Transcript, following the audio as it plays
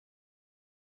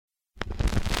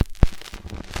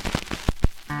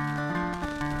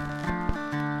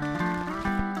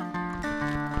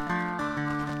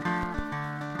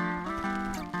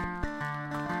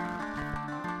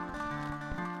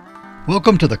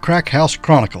Welcome to the Crack House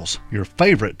Chronicles, your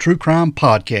favorite true crime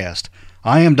podcast.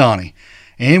 I am Donnie,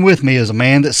 and with me is a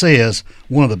man that says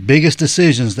one of the biggest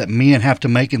decisions that men have to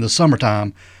make in the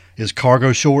summertime is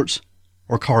cargo shorts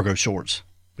or cargo shorts.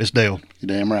 It's Dale.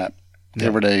 You're damn right. Yep.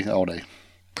 Every day, all day.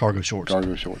 Cargo shorts.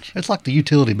 Cargo shorts. It's like the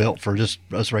utility belt for just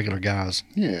us regular guys.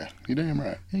 Yeah, you're damn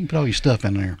right. You can put all your stuff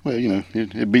in there. Well, you know,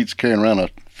 it beats carrying around a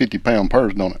 50-pound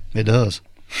purse, don't it? It does.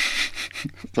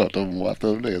 So I told my wife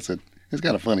the other day, I said, it's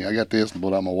kind of funny. I got this and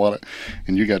pulled out my wallet,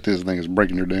 and you got this thing that's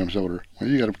breaking your damn shoulder. Well,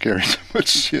 you got to carry so much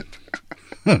shit.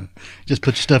 Just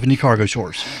put your stuff in your cargo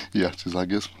shorts. Yeah, just I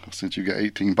guess since you got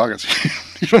 18 pockets,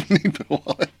 you don't need the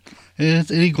wallet.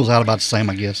 It equals out about the same,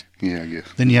 I guess. Yeah, I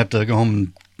guess. Then you have to go home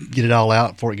and get it all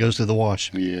out before it goes through the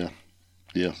wash. Yeah,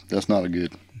 that's not a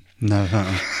good. No,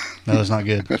 no, that's not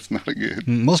good. That's not a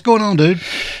good. What's going on, dude?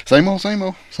 Same old, same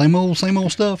old. Same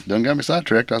old stuff. Done got me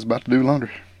sidetracked. I was about to do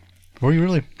laundry. Were you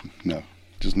really? No,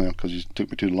 just now because you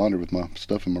took me to the laundry with my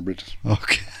stuff in my britches.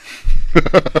 Okay.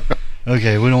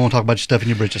 Okay, we don't want to talk about your stuff in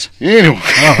your britches. Anyway,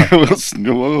 right.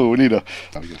 we need a.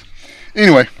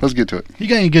 Anyway, let's get to it. You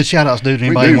got any good shout outs, dude?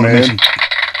 Anybody want to mention?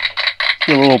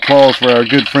 Give a little applause for our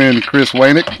good friend Chris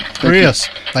Waynick.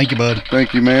 Thank you, bud.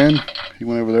 Thank you, man. He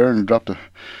went over there and dropped a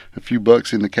few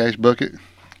bucks in the cash bucket.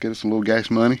 Get us a little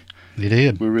gas money. He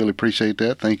did. We really appreciate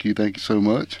that. Thank you so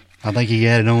much. I think he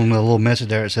added on a little message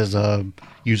there. It says,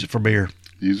 use it for beer.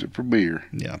 Use it for beer.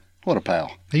 Yeah. What a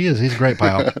pal. He is. He's a great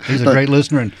pal. He's a great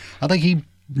listener, and I think he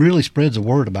really spreads the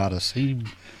word about us. He's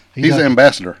an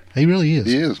ambassador. He really is.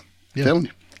 He is. Yeah. Telling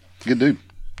you. Good dude.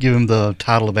 Give him the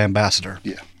title of ambassador.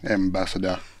 Yeah.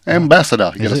 Ambassador.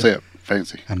 Ambassador. You got to say it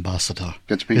fancy. Ambassador.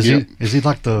 Get your pinky up. Is he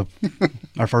like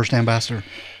our first ambassador?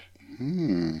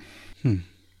 I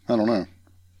don't know.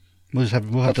 We'll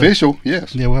have official,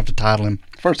 yes. Yeah, we'll have to title him.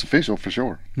 First official, for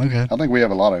sure. Okay. I think we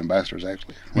have a lot of ambassadors,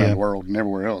 actually, around the world and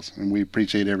everywhere else. And we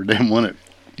appreciate every damn one.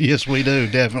 Yes, we do,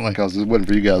 definitely. Because if it wasn't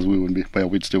for you guys, we wouldn't be, well,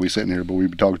 we'd still be sitting here, but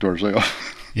we'd be talking to ourselves.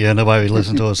 Yeah, nobody would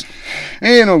listen to us.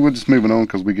 And we're just moving on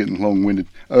because we're getting long-winded.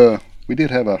 We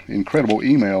did have an incredible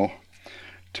email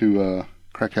to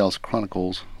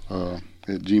crackhousechronicles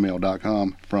at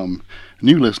gmail.com from a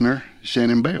new listener,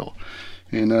 Shannon Bell.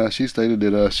 And she stated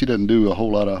that she doesn't do a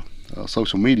whole lot of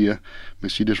social media, but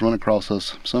she just run across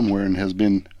us somewhere and has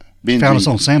been binging. Found us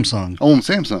on Samsung. On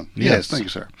Samsung. Yes, thank you,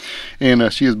 sir.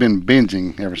 And she has been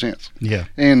binging ever since. Yeah.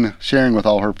 And sharing with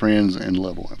all her friends and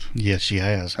loved ones. Yes, she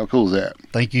has. How cool is that?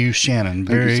 Thank you, Shannon.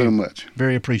 Thank you so much.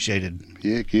 Very appreciated.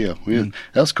 Heck yeah.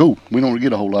 That's cool. We don't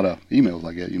get a whole lot of emails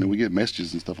like that. You know, we get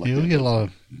messages and stuff like that. Yeah, we get a lot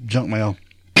of junk mail.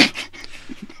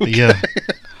 Yeah.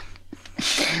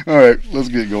 All right, let's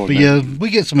get going. But yeah, we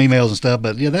get some emails and stuff.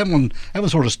 But yeah, that one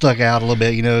sort of stuck out a little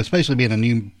bit. You know, especially being a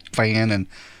new fan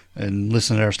and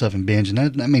listening to our stuff and binging.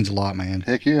 That means a lot, man.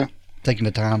 Heck yeah. Taking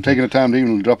the time to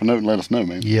even drop a note and let us know,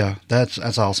 man. Yeah, that's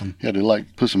awesome. Yeah, to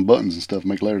push some buttons and stuff,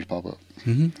 make letters pop up.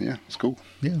 Mm-hmm. Yeah, it's cool.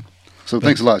 Yeah. So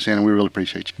thanks a lot, Shannon. We really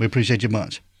appreciate you. We appreciate you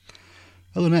much.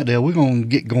 Other than that, Dale, we're going to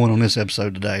get going on this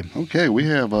episode today. Okay, we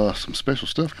have some special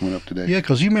stuff coming up today. Yeah,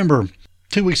 because you remember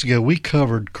 2 weeks ago we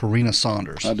covered Karina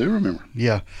Saunders. I do remember.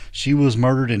 Yeah, she was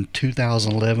murdered in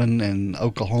 2011 in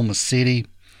Oklahoma City.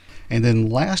 And then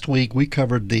last week we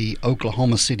covered the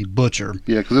Oklahoma City butcher.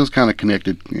 Yeah, because it was kind of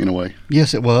connected in a way.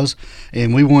 Yes, it was.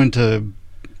 And we wanted to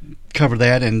cover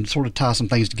that and sort of tie some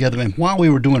things together. And while we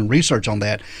were doing research on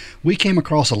that, we came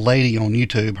across a lady on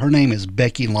YouTube. Her name is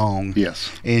Becky Long. Yes.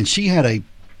 And she had a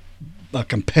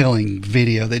compelling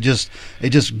video that just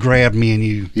grabbed me and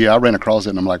you. Yeah, I ran across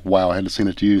it and I'm like, wow, I had to send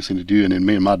it to you. And then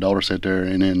me and my daughter sat there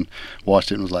and then watched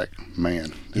it and was like,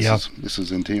 man, this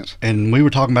is intense. And we were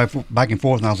talking back and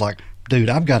forth and I was like, dude,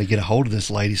 I've got to get a hold of this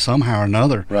lady somehow or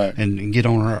another, right? And get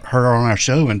on her on our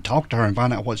show and talk to her and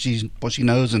find out what she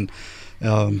knows and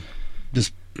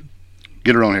just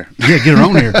get her on here. Yeah, get her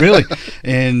on here, really.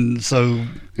 And so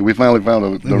we finally found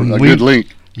a good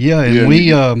link. Yeah, and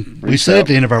we said at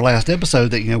the end of our last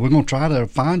episode that we're going to try to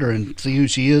find her and see who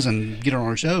she is and get her on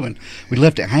our show, and we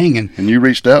left it hanging. And you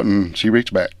reached out and she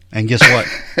reached back. And guess what?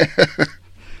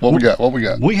 What we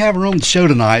got? We have her on the show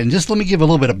tonight, and just let me give a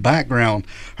little bit of background.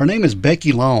 Her name is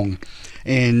Becky Long,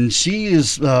 and she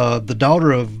is the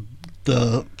daughter of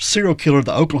the serial killer,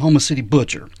 the Oklahoma City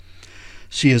butcher.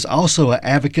 She is also an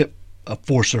advocate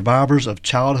for survivors of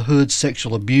childhood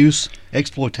sexual abuse,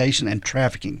 exploitation, and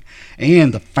trafficking,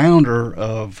 and the founder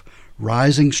of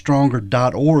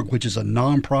RisingStronger.org, which is a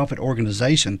nonprofit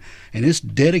organization, and it's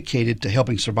dedicated to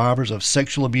helping survivors of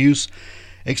sexual abuse,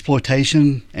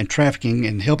 exploitation, and trafficking,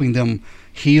 and helping them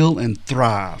heal and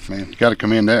thrive. Man, you got to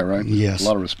commend that, right? Yes. A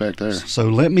lot of respect there. So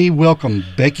let me welcome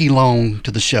Becky Long to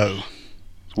the show.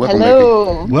 Welcome, Becky.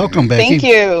 Hello. Welcome, Becky. Thank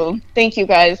you. Thank you,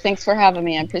 guys. Thanks for having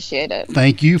me. I appreciate it.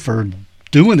 Thank you for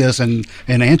doing this and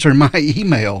answering my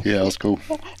email. Yeah, that's cool.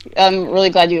 I'm really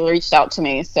glad you reached out to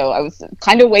me. So I was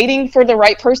kind of waiting for the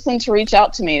right person to reach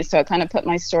out to me. So I kind of put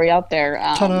my story out there.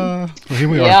 Ta-da! Well, here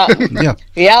we Yeah. are. Yeah.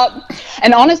 Yep.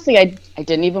 And honestly, I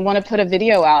didn't even want to put a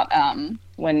video out.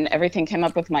 When everything came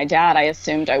up with my dad, I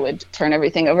assumed I would turn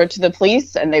everything over to the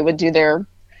police and they would do their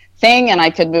thing and I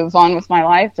could move on with my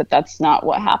life, but that's not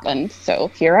what happened. So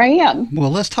here I am.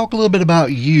 Well, let's talk a little bit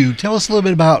about you. Tell us a little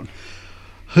bit about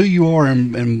who you are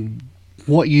and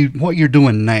what you're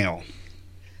doing now.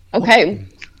 Okay.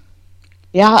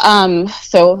 Yeah.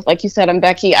 So like you said, I'm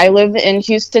Becky. I live in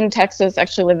Houston, Texas.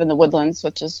 Actually live in the Woodlands,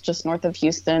 which is just north of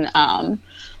Houston. I'm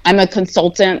a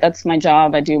consultant. That's my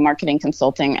job. I do marketing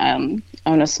consulting.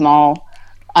 Own a small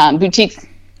boutique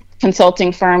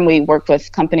consulting firm. We work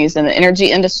with companies in the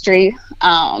energy industry.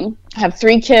 I have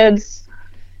 3 kids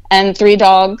and 3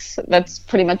 dogs. That's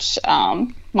pretty much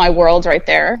my world right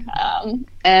there.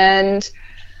 And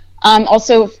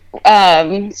also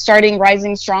starting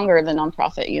Rising Stronger, the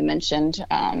nonprofit you mentioned.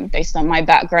 Based on my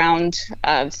background,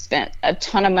 I've spent a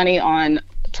ton of money on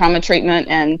trauma treatment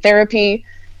and therapy.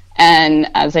 And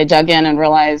as I dug in and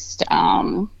realized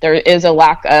there is a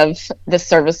lack of the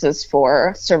services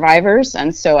for survivors,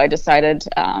 and so I decided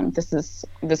this is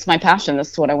my passion.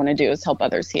 This is what I want to do, is help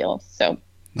others heal. So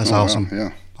That's awesome. Wow,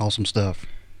 yeah. Awesome stuff.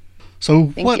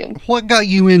 So Thank you. what got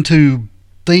you into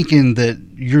thinking that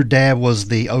your dad was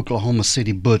the Oklahoma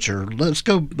City butcher? Let's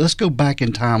go back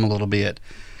in time a little bit.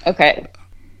 Okay.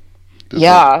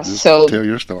 Just So tell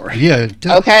your story. Yeah.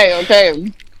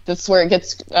 Okay. This is where it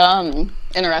gets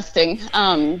interesting.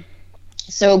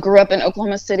 So grew up in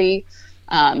Oklahoma City.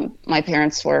 My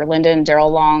parents were Linda and Daryl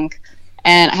Long,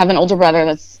 and I have an older brother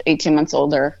that's 18 months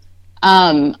older.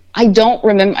 I didn't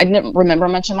remember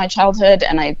much of my childhood,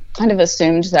 and I kind of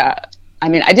assumed that,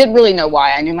 I didn't really know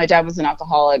why. I knew my dad was an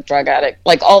alcoholic, drug addict,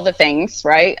 like all the things,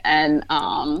 right? And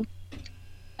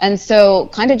so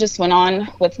kind of just went on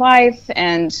with life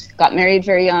and got married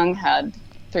very young, had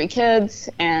 3 kids,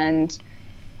 and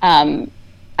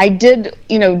I did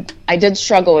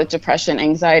struggle with depression,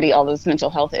 anxiety, all those mental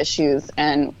health issues.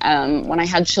 And when I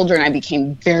had children, I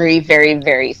became very, very,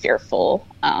 very fearful.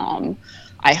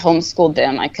 I homeschooled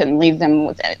them. I couldn't leave them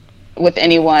with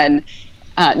anyone.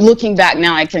 Looking back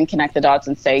now, I can connect the dots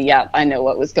and say, yeah, I know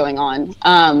what was going on.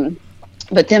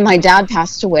 But then my dad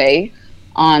passed away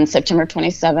on September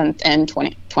 27th in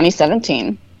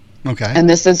 2017. Okay. And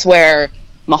this is where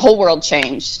my whole world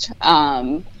changed.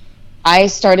 I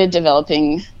started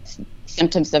developing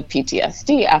symptoms of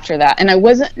PTSD after that. And I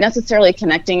wasn't necessarily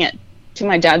connecting it to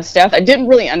my dad's death. I didn't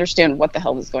really understand what the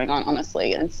hell was going on,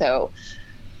 honestly. And so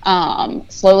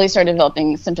slowly started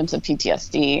developing symptoms of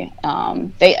PTSD.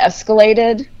 They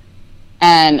escalated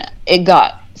and it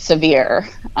got severe.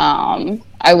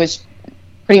 I was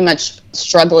pretty much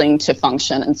struggling to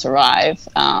function and survive.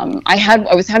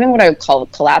 I was having what I would call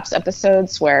collapse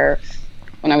episodes, where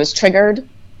when I was triggered,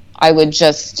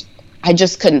 I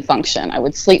just couldn't function. I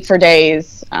would sleep for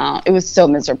days. It was so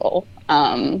miserable.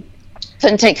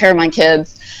 Couldn't take care of my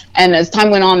kids. And as time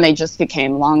went on, they just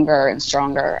became longer and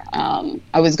stronger.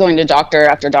 I was going to doctor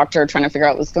after doctor trying to figure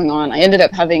out what was going on. I ended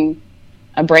up having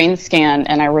a brain scan,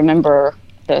 and I remember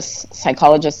this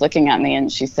psychologist looking at me,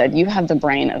 and she said, "You have the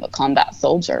brain of a combat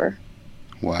soldier."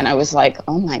 Wow. And I was like,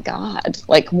 oh my God,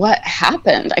 like what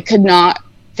happened? I could not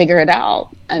figure it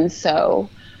out. And so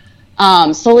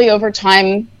slowly over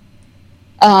time,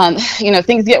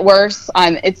 things get worse.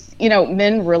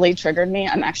 Men really triggered me.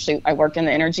 I work in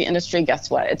the energy industry. Guess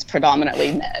what? It's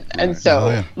predominantly men. And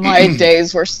so my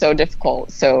days were so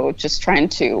difficult. So just trying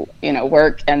to,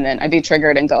 work, and then I'd be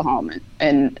triggered and go home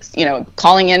and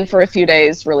calling in for a few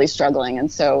days, really struggling.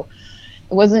 And so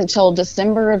it wasn't until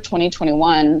December of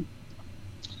 2021,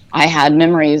 I had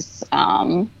memories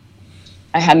come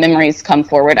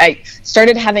forward. I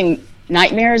started having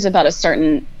nightmares about a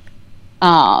certain,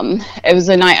 it was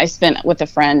a night I spent with a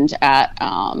friend at,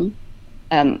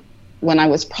 when I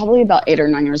was probably about 8 or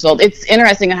 9 years old. It's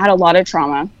interesting. I had a lot of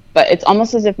trauma, but it's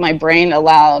almost as if my brain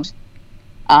allowed,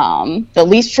 the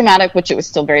least traumatic, which it was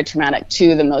still very traumatic,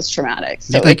 to the most traumatic.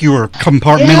 So you think you were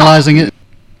compartmentalizing it?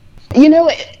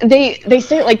 They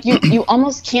say like you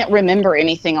almost can't remember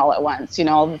anything all at once.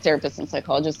 All the therapists and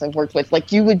psychologists I've worked with,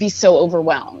 like you would be so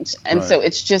overwhelmed. And so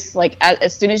it's just like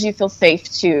as soon as you feel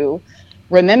safe to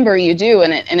remember, you do.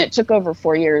 And it took over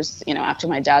 4 years, after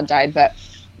my dad died. But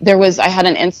I had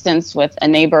an instance with a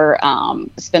neighbor,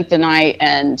 spent the night,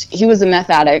 and he was a meth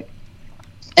addict,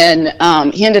 and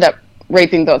he ended up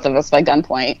raping both of us by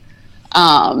gunpoint.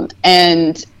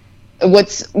 And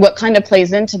what kind of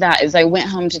plays into that is I went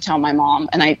home to tell my mom,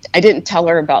 and I didn't tell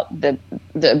her about the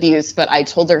abuse, but I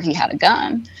told her he had a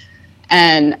gun.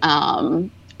 And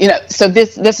so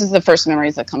this is the first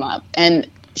memories that come up. And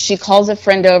she calls a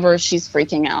friend over, she's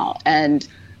freaking out. And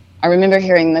I remember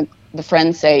hearing the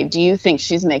friend say, "Do you think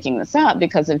she's making this up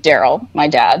because of Daryl, my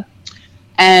dad?"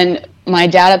 And my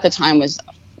dad at the time was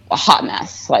a hot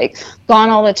mess, like gone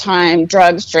all the time,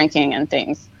 drugs, drinking, and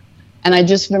things. And I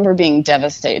just remember being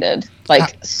devastated.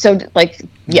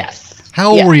 Yes.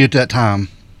 How old were you at that time?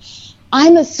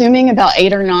 I'm assuming about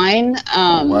 8 or 9.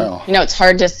 Wow. It's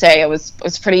hard to say. I was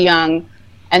pretty young.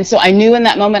 And so I knew in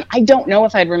that moment, I don't know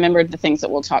if I'd remembered the things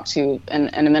that we'll talk to in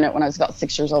a minute when I was about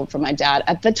 6 years old from my dad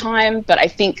at the time. But I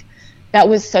think that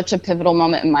was such a pivotal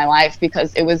moment in my life,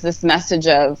 because it was this message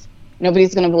of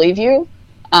nobody's going to believe you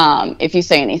if you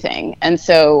say anything. And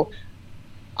so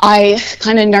I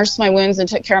kind of nursed my wounds and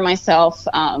took care of myself.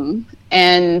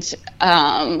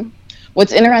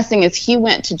 What's interesting is he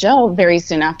went to jail very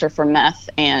soon after for meth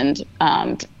and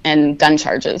gun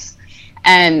charges,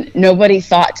 and nobody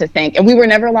thought to think. And we were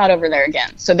never allowed over there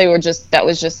again. So that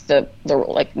was just the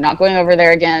rule, like not going over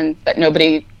there again. But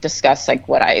nobody discussed like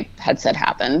what I had said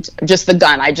happened. Just the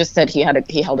gun. I just said he held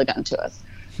a gun to us.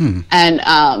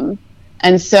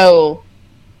 And so.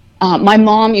 My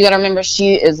mom, you got to remember,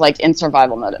 she is like in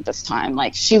survival mode at this time.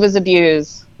 Like, she was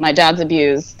abused. My dad's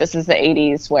abused. This is the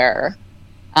 80s where,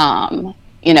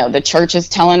 the church is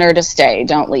telling her to stay,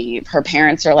 don't leave. Her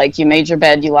parents are like, you made your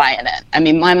bed, you lie in it. I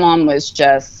mean, my mom was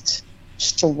just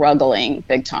struggling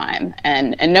big time,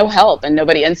 and no help and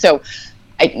nobody. And so,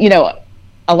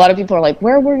 a lot of people are like,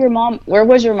 where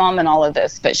was your mom in all of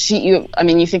this? But you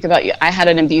think about I had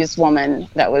an abused woman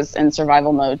that was in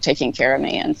survival mode taking care of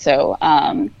me. And so,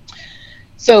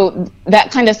 so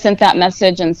that kind of sent that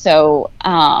message. And so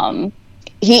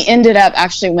he ended up,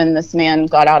 actually, when this man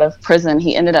got out of prison,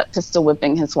 he ended up pistol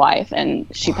whipping his wife, and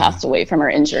she passed away from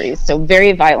her injuries. So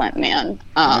very violent man.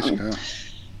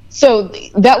 So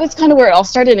that was kind of where it all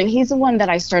started. And he's the one that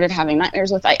I started having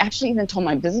nightmares with. I actually even told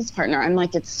my business partner, I'm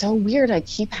like, it's so weird. I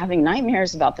keep having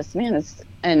nightmares about this man.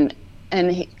 And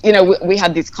he, we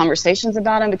had these conversations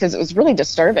about him because it was really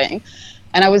disturbing.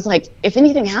 And I was like, if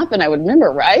anything happened, I would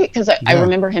remember, right? Because I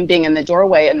remember him being in the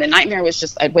doorway, and the nightmare was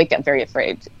just, I'd wake up very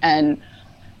afraid.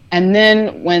 And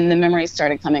then when the memories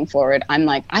started coming forward, I'm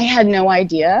like, I had no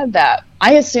idea that,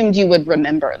 I assumed you would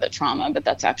remember the trauma, but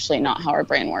that's actually not how our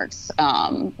brain works.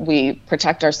 We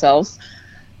protect ourselves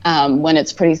when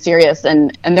it's pretty serious.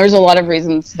 And there's a lot of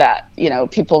reasons that,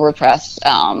 people repress.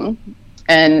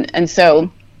 And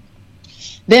so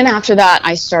then after that,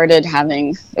 I started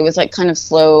having, it was like kind of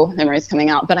slow memories coming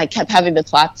out, but I kept having the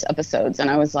collapse episodes. And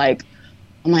I was like,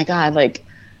 oh my God, like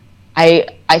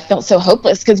I felt so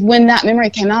hopeless, because when that memory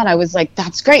came out, I was like,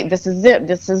 that's great. This is it.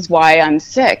 This is why I'm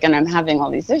sick and I'm having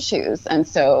all these issues. And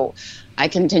so I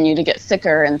continue to get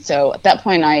sicker. And so at that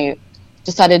point, I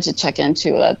decided to check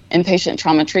into an inpatient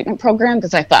trauma treatment program,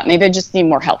 because I thought maybe I just need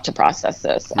more help to process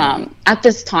this. At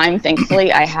this time,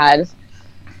 thankfully, I had,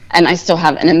 and I still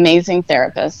have, an amazing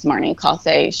therapist, Marnie Cosse.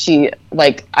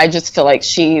 I just feel like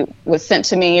she was sent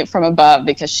to me from above,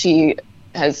 because she's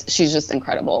just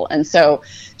incredible. And so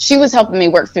she was helping me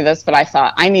work through this, but I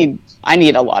thought I need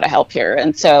a lot of help here.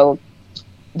 And so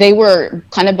they were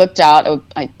kind of booked out.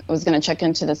 I was going to check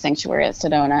into the sanctuary at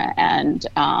Sedona. And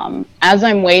as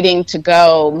I'm waiting to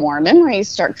go, more memories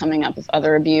start coming up of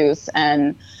other abuse.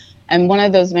 And one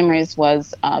of those memories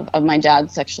was of my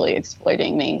dad sexually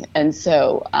exploiting me. And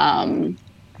so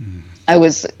I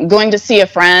was going to see a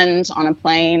friend on a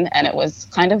plane, and it was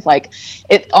kind of like,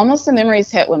 the memories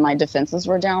hit when my defenses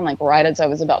were down, like right as I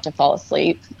was about to fall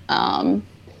asleep.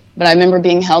 But I remember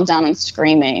being held down and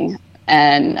screaming,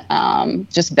 and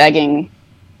just begging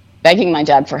my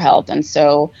dad for help. And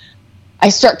so I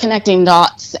start connecting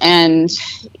dots, and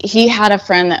he had a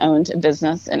friend that owned a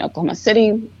business in Oklahoma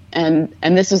City, and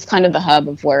this was kind of the hub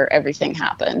of where everything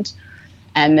happened.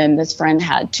 And then this friend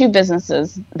had 2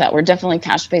 businesses that were definitely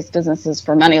cash-based businesses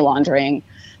for money laundering.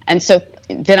 And so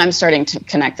then I'm starting to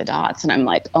connect the dots, and I'm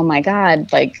like, oh my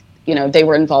God, like, they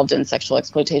were involved in sexual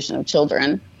exploitation of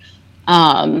children.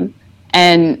 And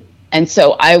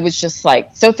so I was just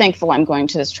like, so thankful I'm going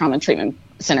to this trauma treatment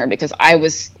center, because I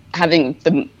was having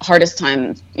the hardest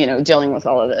time, dealing with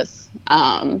all of this.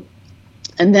 And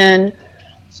then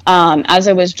as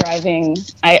I was driving,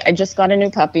 I just got a new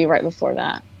puppy right before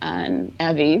that, and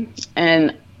Abby,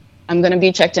 and I'm going to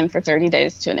be checked in for 30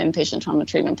 days to an inpatient trauma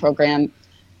treatment program.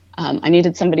 I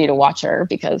needed somebody to watch her,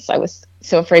 because I was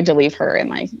so afraid to leave her and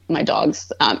my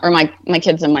dogs, or my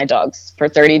kids and my dogs for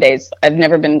 30 days. I've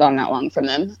never been gone that long from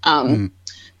them.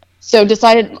 So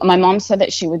decided, my mom said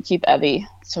that she would keep Evie.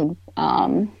 So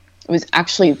it was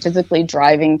actually physically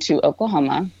driving to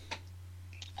Oklahoma.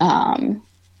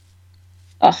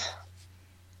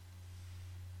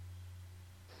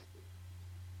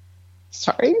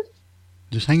 Sorry.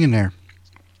 Just hang in there.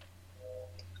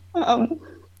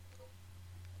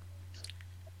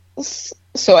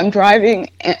 So I'm driving,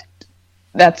 and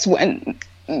that's when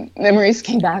memories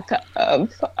came back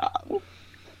of,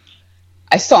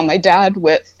 I saw my dad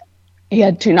he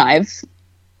had 2 knives,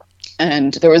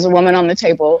 and there was a woman on the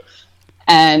table,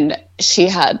 and she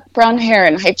had brown hair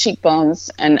and high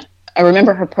cheekbones, and I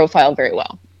remember her profile very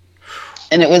well.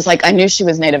 And it was like, I knew she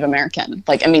was Native American,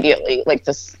 like immediately, like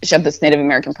she had this Native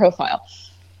American profile.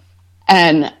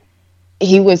 And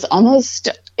he was almost,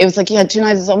 it was like he had 2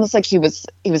 knives. It's almost like he was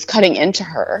cutting into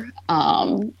her.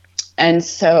 And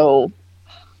so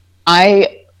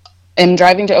I am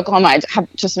driving to Oklahoma. I have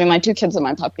just me, my 2 kids and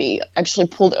my puppy. Actually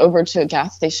pulled over to a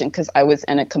gas station because I was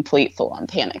in a complete full-on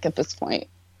panic at this point.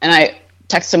 And I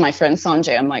texted my friend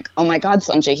Sanjay. I'm like, oh my God,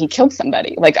 Sanjay, he killed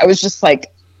somebody. Like, I was just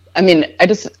like, I mean, I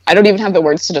don't even have the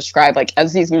words to describe, like,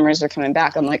 as these memories are coming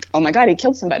back, I'm like, oh my God, he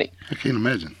killed somebody. I can't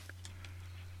imagine.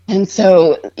 And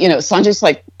so, Sanjay's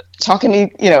like talking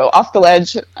me, off the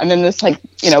ledge. I'm in this, like,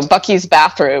 Bucky's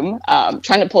bathroom,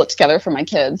 trying to pull it together for my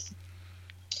kids.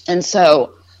 And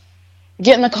so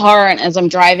get in the car, and as I'm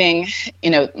driving,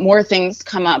 more things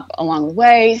come up along the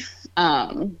way.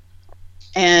 I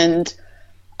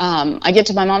get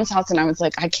to my mom's house, and I was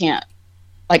like, I can't.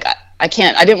 I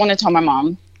didn't want to tell my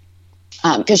mom.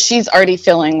 Because she's already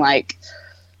feeling like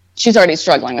she's already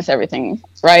struggling with everything,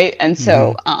 right? And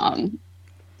so,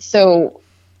 so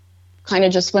kind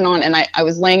of just went on, and I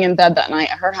was laying in bed that night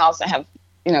at her house. I have,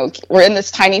 we're in this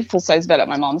tiny full-size bed at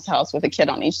my mom's house with a kid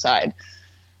on each side.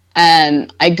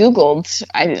 And I Googled,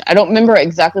 I don't remember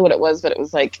exactly what it was, but it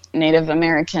was like Native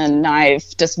American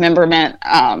knife dismemberment.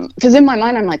 Because in my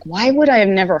mind, I'm like, why would I have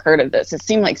never heard of this? It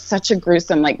seemed like such a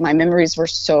gruesome, like my memories were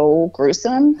so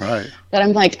gruesome, right, that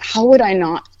I'm like, how would I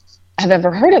not have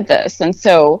ever heard of this? And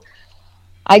so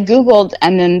I Googled,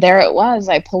 and then there it was.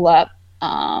 I pull up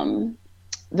the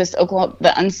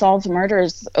Unsolved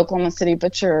Murders Oklahoma City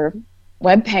Butcher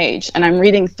webpage, and I'm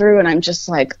reading through, and I'm just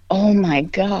like, oh my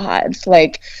God,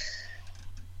 like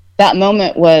that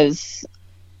moment was,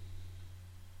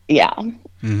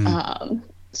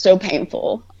 so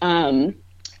painful. And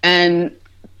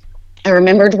I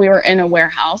remembered we were in a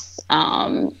warehouse,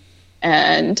 and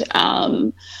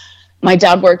my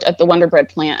dad worked at the Wonder Bread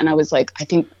plant, and I was like, I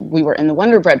think we were in the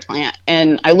Wonder Bread plant,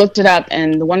 and I looked it up,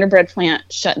 and the Wonder Bread plant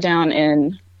shut down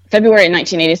in February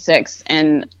 1986,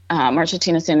 and Marcia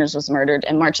Sanders was murdered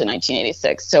in March of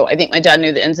 1986. So I think my dad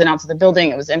knew the ins and outs of the building.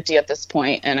 It was empty at this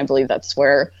point, and I believe that's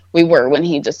where we were when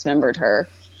he dismembered her.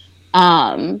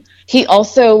 He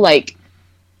also, like,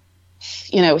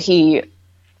 he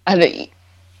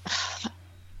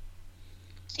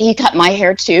cut my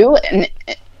hair too,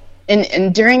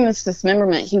 and during this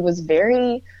dismemberment, he was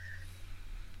very.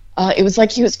 It was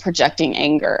like he was projecting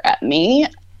anger at me,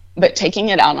 but taking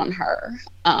it out on her.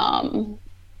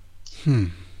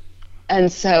 And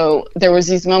so there was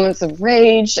these moments of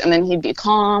rage, and then he'd be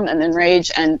calm, and then rage,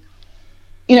 and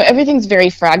everything's very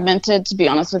fragmented, to be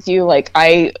honest with you. Like,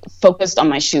 I focused on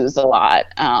my shoes a lot,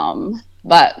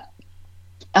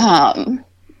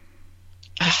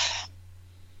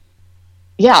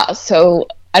 yeah. So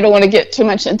I don't want to get too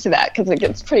much into that because it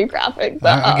gets pretty graphic.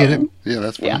 But, I get it. Yeah,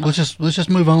 that's fine. Yeah. Let's just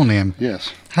move on then.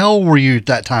 Yes. How old were you at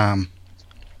that time?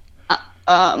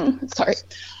 Sorry.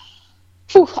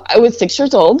 Whew, I was 6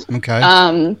 years old. Okay.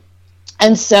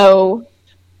 And so,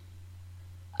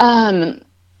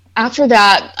 after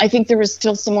that, I think there was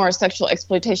still some more sexual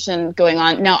exploitation going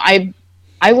on. Now, I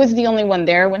was the only one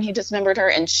there when he dismembered her,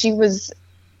 and she was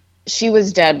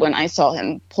dead when I saw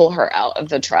him pull her out of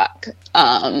the truck.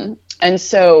 And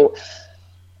so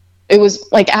it was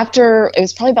like it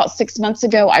was probably about 6 months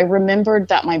ago, I remembered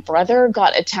that my brother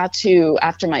got a tattoo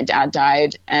after my dad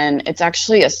died, and it's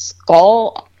actually a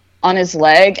skull on his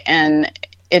leg, and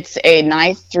it's a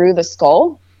knife through the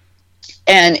skull.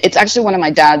 And it's actually one of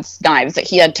my dad's knives that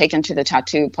he had taken to the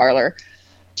tattoo parlor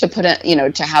to put it,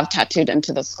 to have tattooed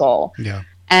into the skull. Yeah.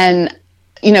 And,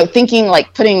 thinking,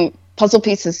 like, putting puzzle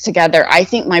pieces together, I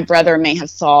think my brother may have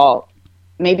saw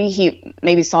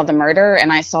the murder,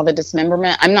 and I saw the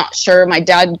dismemberment. I'm not sure. My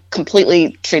dad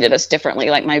completely treated us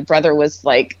differently. Like, my brother was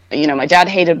like, my dad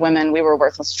hated women. We were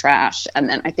worthless trash. And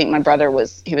then I think my brother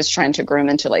was trying to groom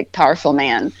into, like, powerful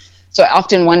man. So I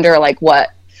often wonder, like,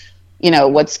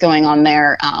 what's going on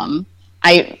there.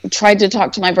 I tried to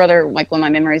talk to my brother, like, when my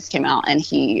memories came out, and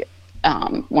he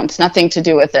wants nothing to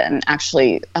do with it, and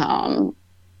actually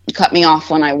cut me off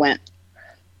when I went,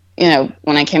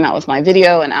 when I came out with my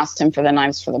video and asked him for the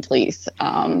knives for the police.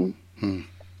 And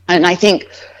I think,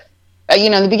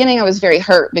 in the beginning I was very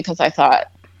hurt because I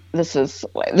thought this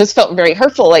felt very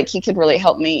hurtful. Like he could really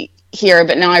help me here,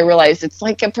 but now I realize it's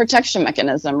like a protection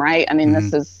mechanism, right? I mean,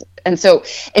 this is, and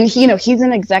he's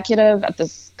an executive at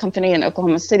this company in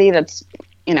Oklahoma City that's,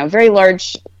 very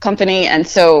large company. And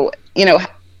so,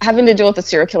 having to deal with a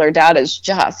serial killer dad is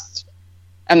just,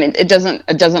 it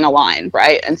doesn't align,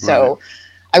 right? And so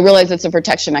I realize it's a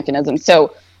protection mechanism.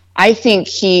 So I think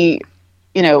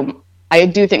I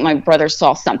do think my brother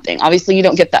saw something. Obviously, you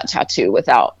don't get that tattoo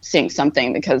without seeing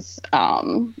something because,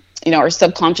 our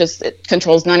subconscious, it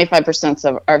controls 95%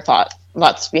 of our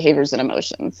thoughts, behaviors, and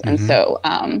emotions. And so,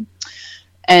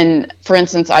 and for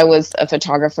instance, I was a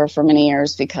photographer for many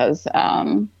years because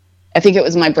I think it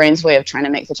was my brain's way of trying to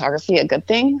make photography a good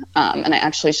thing. And I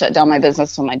actually shut down my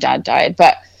business when my dad died.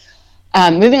 But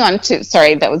moving on to,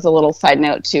 sorry, that was a little side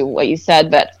note to what you said,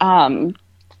 but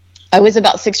I was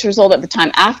about 6 years old at the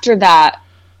time. After that,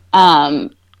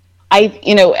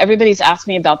 everybody's asked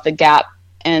me about the gap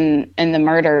in the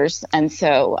murders. And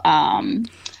so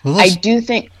I do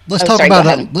think... Let's talk about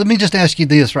that. Let me just ask you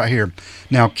this right here.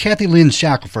 Now, Kathy Lynn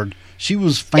Shackelford, she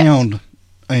was found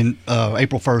in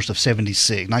April 1st of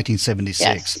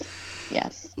 1976.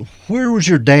 Yes. Where was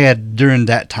your dad during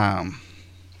that time?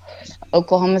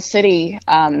 Oklahoma City.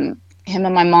 Him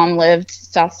and my mom lived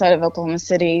south side of Oklahoma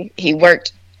City. He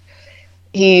worked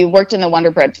in the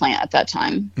Wonder Bread plant at that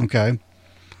time. Okay.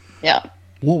 Yeah.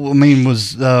 What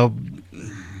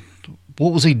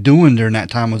was he doing during that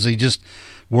time? Was he just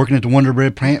working at the Wonder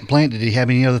Bread plant? Did he have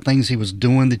any other things he was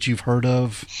doing that you've heard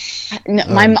of? No,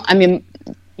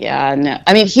 no.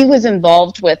 He was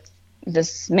involved with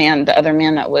this man, the other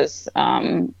man that was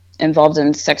involved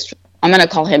in sex. I'm going to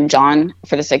call him John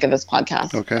for the sake of this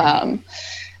podcast. Okay.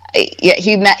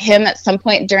 He met him at some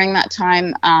point during that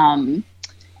time.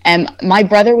 And my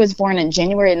brother was born in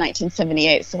January of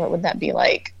 1978. So what would that be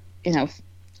like?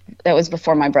 That was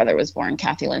before my brother was born,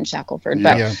 Kathy Lynn Shackelford.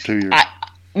 Yeah, 2 years.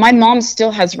 My mom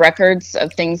still has records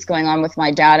of things going on with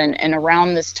my dad. And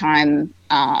around this time,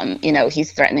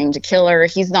 he's threatening to kill her.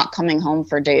 He's not coming home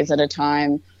for days at a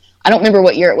time. I don't remember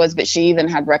what year it was, but she even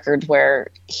had record where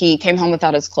he came home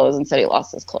without his clothes and said he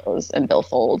lost his clothes and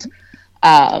billfold.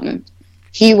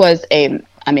 He was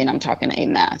I'm talking a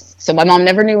mess. So my mom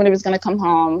never knew when he was going to come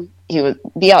home. He would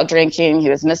be out drinking. He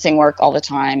was missing work all the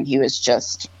time. He was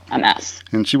just a mess.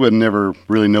 And she would never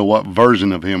really know what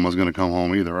version of him was going to come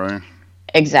home either, right?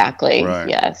 Exactly. Right.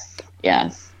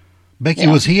 Yes. Becky,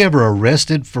 was he ever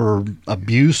arrested for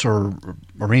abuse or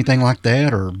anything like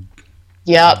that, or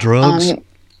drugs?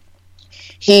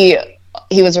 He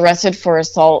was arrested for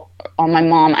assault on my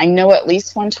mom. I know at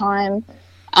least one time.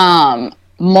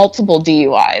 Multiple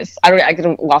DUIs. I could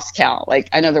have lost count. Like,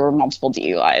 I know there were multiple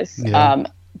DUIs. Yeah.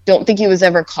 Don't think he was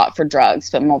ever caught for drugs,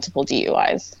 but multiple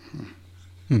DUIs.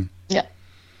 Yeah.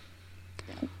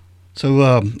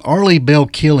 So Arlie Bell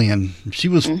Killian, she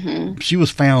was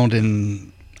found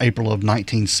in April of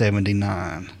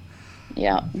 1979.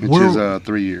 Yeah. Which is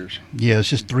 3 years. Yeah, it's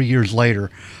just 3 years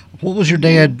later. What was your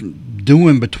dad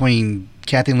doing between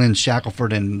Kathy Lynn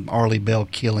Shackelford and Arlie Bell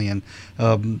Killian?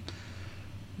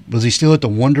 Was he still at the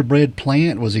Wonder Bread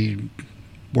plant? Was he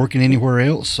working anywhere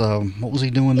else? What was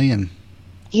he doing then?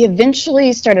 He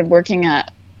eventually started working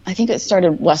at, I think it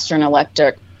started Western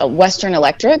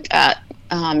Electric at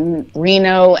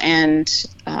Reno and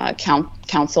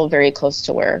Council, very close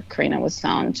to where Karina was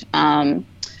found,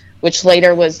 which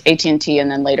later was AT&T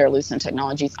and then later Lucent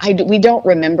Technologies. We don't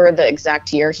remember the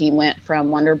exact year he went from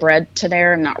Wonder Bread to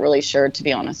there. I'm not really sure, to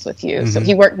be honest with you. So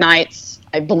he worked nights,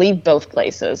 I believe, both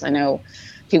places. I know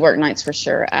he worked nights for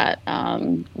sure at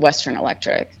Western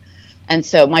Electric. And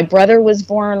so my brother was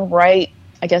born right,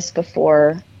 I guess,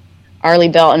 before Arlie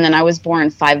Bell, and then I was born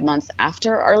 5 months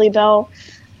after Arlie Bell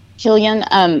Killian.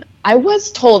 I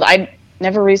was told, I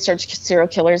never researched serial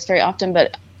killers very often,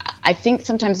 but I think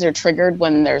sometimes they're triggered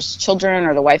when there's children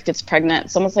or the wife gets pregnant.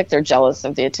 It's almost like they're jealous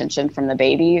of the attention from the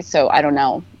baby. So I don't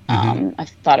know. I've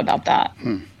thought about that.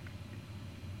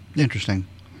 Interesting.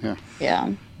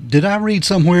 Yeah. Did I read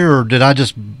somewhere, or did I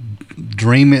just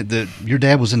dream it, that your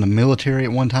dad was in the military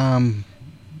at one time?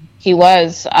 He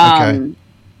was. Okay.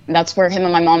 That's where him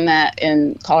and my mom met,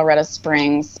 in Colorado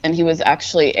Springs. And he was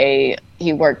actually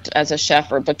he worked as a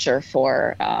chef or butcher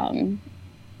for, I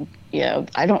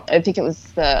think he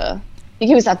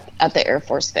was at the Air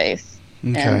Force Base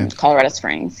in Colorado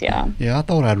Springs. Yeah. Yeah, I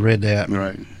thought I'd read that.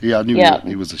 Right. Yeah, I knew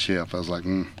he was a chef. I was like,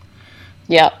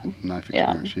 Yep. Knife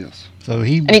experience, yes. So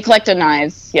and he collected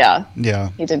knives. Yeah. Yeah.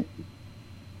 He did.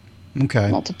 Okay.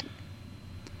 Multiple.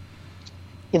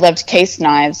 He loved case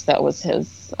knives. That was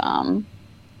his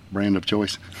brand of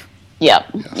choice. Yep,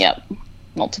 Yes. yep,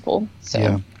 multiple.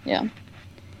 So yeah.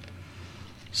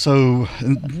 So,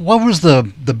 what was the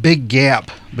big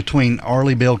gap between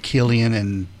Arlie Bell Killian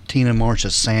and Tina Marcia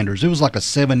Sanders? It was like a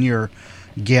 7-year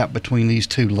gap between these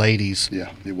two ladies.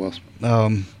 Yeah, it was.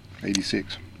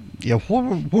 86. Yeah,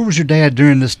 where was your dad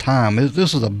during this time?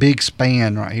 This was a big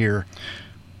span right here.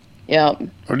 Yep.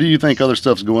 Or do you think other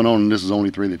stuff's going on and this is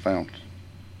only 3 they found?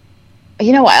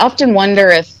 You know, I often wonder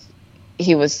if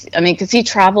he was, I mean, because he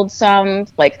traveled some,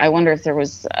 like, I wonder if there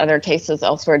was other cases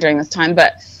elsewhere during this time.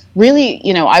 But really,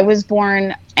 you know, I was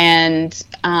born, and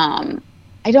I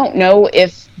don't know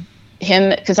if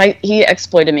because he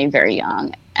exploited me very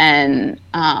young. And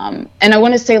I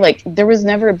want to say, like, there was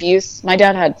never abuse. My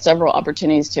dad had several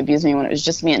opportunities to abuse me when it was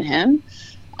just me and him.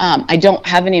 I don't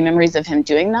have any memories of him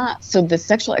doing that. So the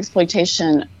sexual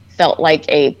exploitation felt like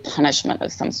a punishment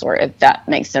of some sort, if that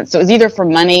makes sense. So it was either for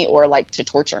money or like to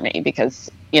torture me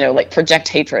because, you know, like project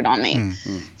hatred on me.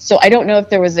 Mm-hmm. So I don't know if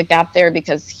there was a gap there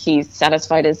because he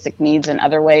satisfied his sick needs in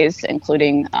other ways,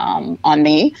 including on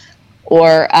me,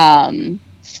 or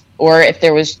if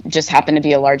there was just happened to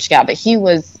be a large gap. But he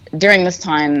was, during this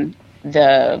time,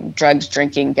 the drugs,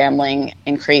 drinking, gambling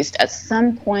increased. At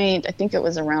some point, I think it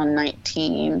was around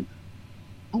 19,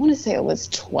 I want to say it was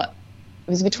 12. It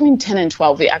was between 10 and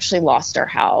 12. We actually lost our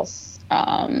house,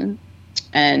 and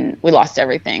we lost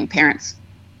everything. Parents,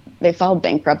 they filed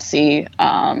bankruptcy,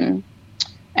 and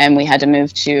we had to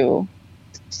move to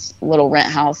a little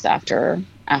rent house after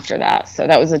that. So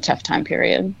that was a tough time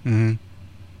period. Mm-hmm.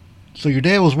 So your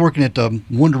dad was working at the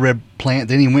Wonder Bread plant.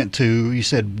 Then he went to, you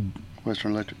said,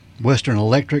 Western Electric. Western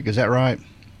Electric, is that right?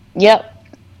 Yep.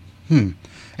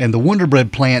 And the Wonder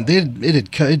Bread plant,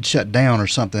 it had shut down or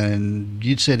something, and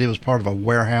you'd said it was part of a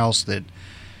warehouse that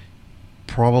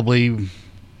probably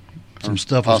some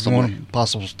stuff was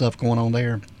possible stuff going on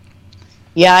there.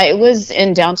 Yeah, it was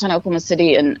in downtown Oklahoma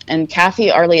City, and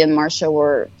Kathy, Arlie, and Marcia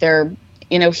were there.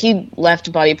 You know, he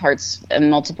left body parts in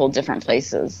multiple different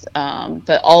places,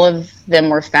 but all of them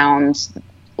were found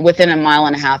within a mile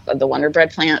and a half of the Wonder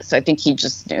Bread plant. So I think he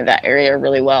just knew that area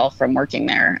really well from working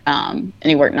there, and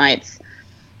he worked nights.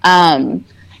 And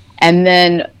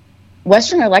then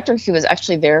Western Electric, he was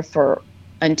actually there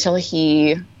until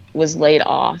he was laid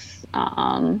off.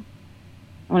 I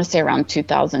want to say around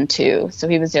 2002. So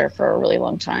he was there for a really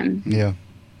long time. Yeah.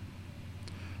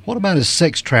 What about his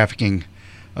sex trafficking?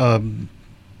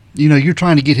 You know, you're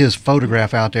trying to get his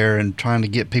photograph out there and trying to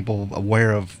get people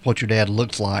aware of what your dad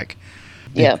looks like.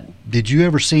 Yeah. Did you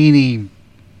ever see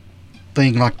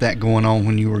anything like that going on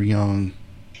when you were young?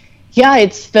 Yeah,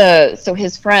 so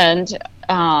his friend,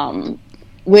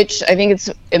 which I think it's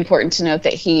important to note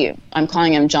that I'm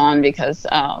calling him John because,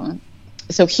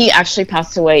 so he actually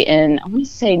passed away in, I want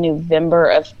to say November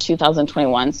of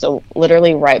 2021. So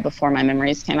literally right before my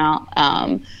memories came out,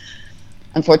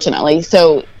 unfortunately.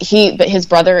 So but his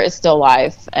brother is still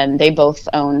alive, and they both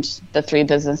owned the 3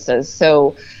 businesses.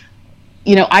 So,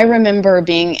 you know, I remember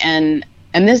being in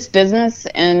this business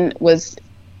and was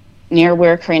near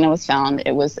where Karina was found.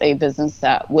 It was a business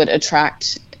that would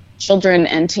attract children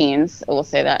and teens, I will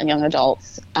say that, and young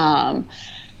adults. And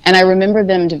I remember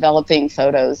them developing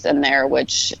photos in there,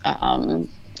 which,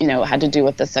 you know, had to do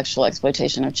with the sexual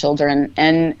exploitation of children.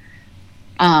 And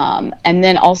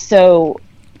then also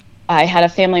I had a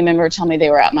family member tell me they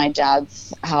were at my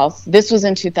dad's house. This was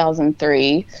in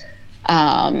 2003.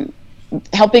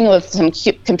 Helping with some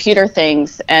computer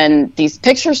things, and these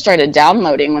pictures started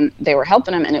downloading when they were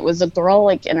helping him, and it was a girl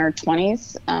like in her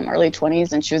 20s, early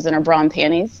 20s, and she was in her bra and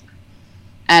panties,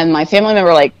 and my family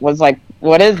member was like,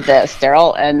 what is this,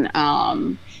 Daryl?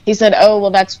 And he said, oh,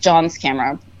 well, that's John's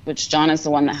camera, which John is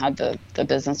the one that had the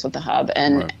business with the hub,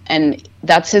 and right. And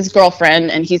that's his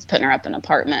girlfriend, and he's putting her up in an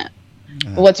apartment.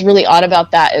 But what's really odd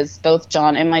about that is both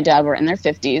John and my dad were in their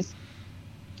 50s.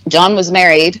 John was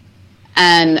married,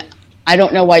 and I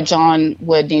don't know why John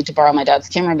would need to borrow my dad's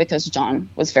camera because John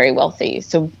was very wealthy.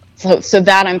 So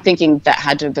that I'm thinking that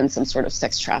had to have been some sort of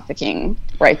sex trafficking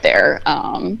right there.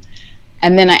 And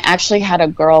then I actually had a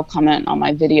girl comment on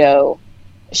my video.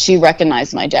 She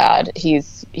recognized my dad. He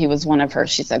was one of her,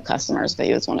 she said customers, but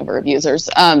he was one of her abusers.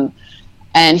 And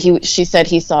she said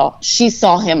she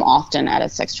saw him often at a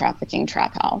sex trafficking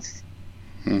trap house.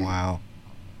 Wow.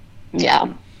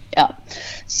 Yeah.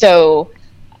 So,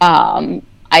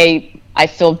 I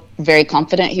feel very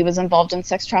confident he was involved in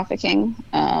sex trafficking.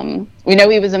 We know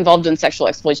he was involved in sexual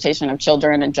exploitation of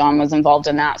children, and John was involved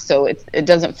in that. So it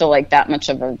doesn't feel like that much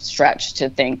of a stretch to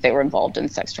think they were involved in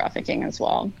sex trafficking as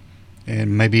well.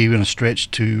 And maybe even a stretch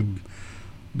to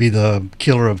be the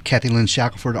killer of Kathy Lynn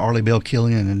Shackelford, Arlie Bell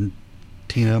Killian, and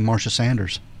Tina Marsha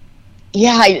Sanders.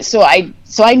 Yeah, so I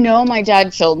know my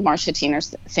dad killed Marsha Tina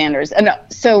Sanders, and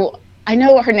so I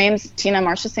know her name's Tina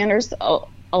Marsha Sanders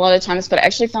a lot of times, but I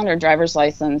actually found her driver's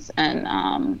license,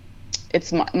 and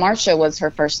it's Marsha was her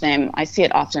first name. I see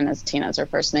it often as Tina as her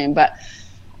first name, but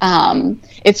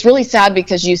it's really sad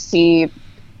because you see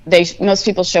most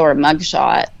people show her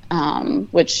mugshot,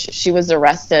 which she was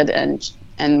arrested,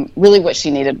 and really what she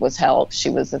needed was help. She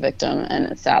was the victim, and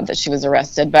it's sad that she was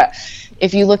arrested. But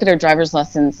if you look at her driver's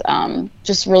license,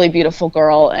 just really beautiful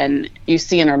girl, and you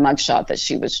see in her mugshot that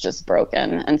she was just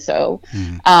broken. And so,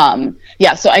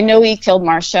 so I know he killed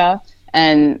Marsha,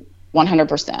 and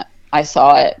 100%. I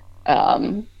saw it.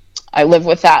 I live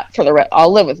with that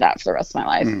I'll live with that for the rest of my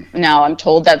life. Now I'm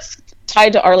told that's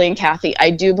tied to Arlie and Kathy.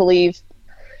 I do believe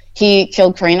he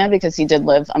killed Karina because he did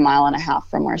live 1.5 miles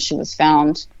from where she was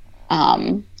found.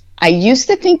 I used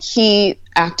to think he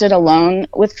acted alone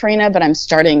with Karina, but I'm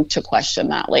starting to question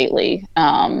that lately.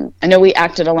 I know he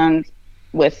acted alone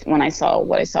with what I saw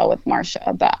with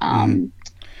Marsha, but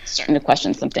starting to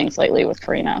question some things lately with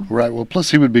Karina. Right. Well,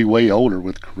 plus he would be way older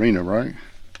with Karina, right?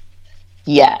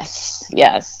 Yes.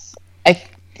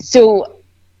 So,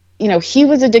 he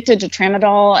was addicted to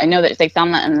tramadol. I know that they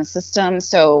found that in the system.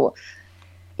 So,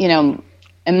 in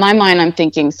my mind, I'm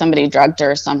thinking somebody drugged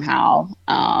her somehow.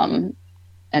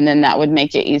 And then that would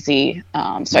make it easy.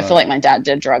 So I feel like my dad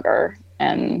did drug her,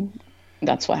 and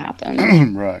that's what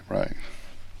happened. Right.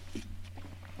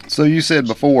 So you said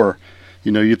before,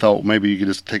 you thought maybe you could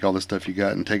just take all this stuff you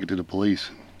got and take it to the police.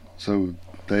 So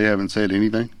they haven't said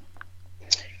anything?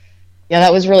 Yeah,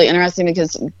 that was really interesting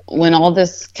because when all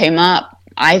this came up,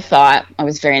 I thought, I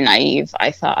was very naive.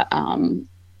 I thought,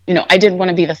 I didn't want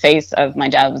to be the face of my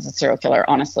dad was a serial killer,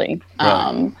 honestly.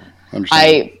 Right.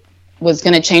 I was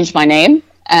going to change my name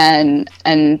and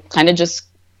kind of just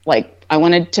I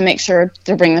wanted to make sure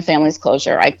to bring the family's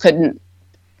closure. I couldn't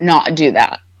not do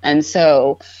that. And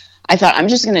so I thought, I'm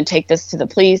just going to take this to the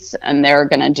police and they're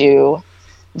going to do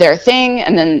their thing.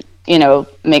 And then,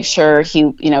 make sure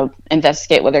he,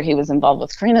 investigate whether he was involved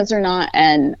with Karina's or not.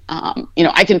 And,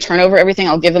 I can turn over everything.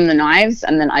 I'll give him the knives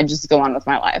and then I just go on with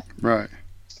my life. Right.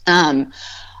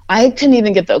 I couldn't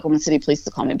even get the Oklahoma City police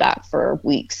to call me back for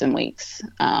weeks and weeks.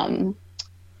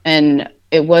 And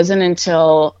it wasn't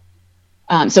until,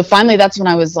 so finally that's when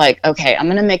I was like, okay, I'm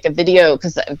going to make a video,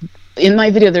 because in my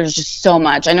video, there's just so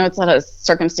much. I know it's a lot of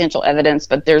circumstantial evidence,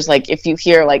 but there's if you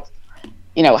hear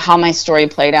how my story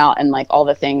played out and all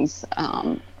the things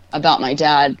about my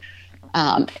dad,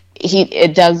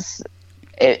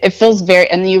 it feels very,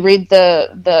 and you read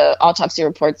the autopsy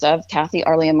reports of Kathy,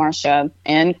 Arlie, and Marsha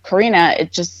and Karina,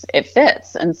 it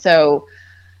fits. And so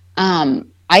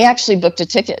I actually booked a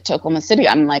ticket to Oklahoma City.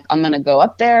 I'm going to go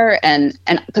up there and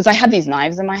because I had these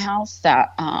knives in my house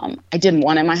that I didn't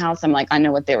want in my house. I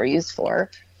know what they were used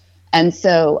for. And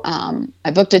so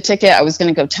I booked a ticket. I was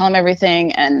going to go tell him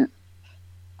everything. And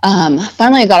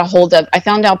finally I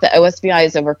found out that OSBI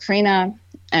is over Karina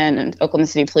and Oklahoma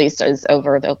City Police is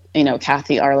over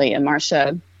Kathy, Arlie, and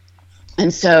Marsha.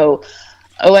 And so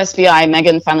OSBI,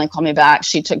 Megan finally called me back.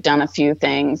 She took down a few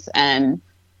things and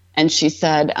she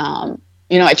said,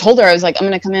 I told her, I was like, I'm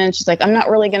going to come in. She's like, I'm not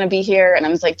really going to be here. And I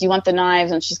was like, do you want the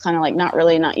knives? And she's kind of like, not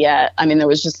really, not yet. I mean, there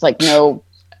was just no,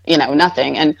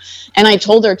 nothing. And I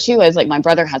told her too, I was like, my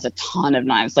brother has a ton of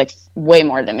knives, way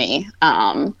more than me.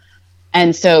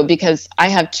 And so because I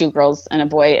have 2 girls and a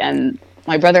boy and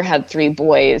my brother had 3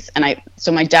 boys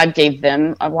so my dad gave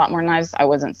them a lot more knives. I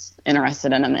wasn't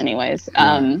interested in them anyways.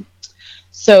 And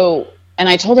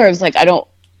I told her, I was like,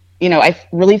 I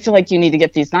really feel like you need to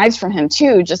get these knives from him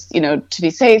too, just, to be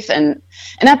safe. And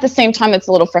at the same time, it's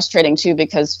a little frustrating too,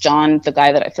 because John, the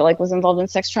guy that I feel like was involved in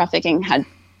sex trafficking, had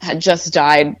just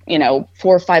died, 4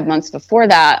 or 5 months before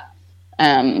that.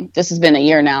 This has been a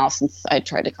year now since I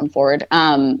tried to come forward,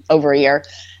 over a year.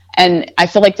 And I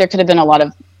feel like there could have been a lot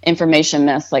of information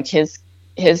missed,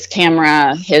 his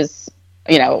camera, his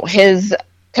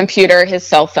computer, his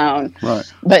cell phone. Right.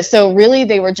 But so really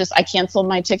I canceled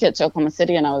my ticket to Oklahoma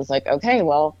City and I was like, okay,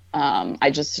 well, I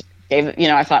just gave it,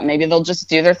 I thought maybe they'll just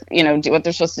do their, do what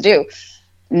they're supposed to do.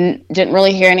 Didn't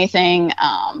really hear anything.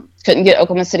 Couldn't get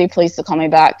Oklahoma City police to call me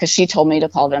back because she told me to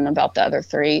call them about the other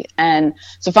 3. And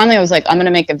so finally I was like, I'm going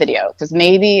to make a video because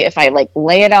maybe if I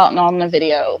lay it out on the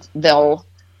video, they'll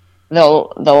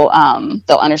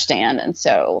understand. And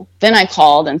so then I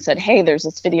called and said, hey, there's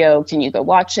this video. Can you go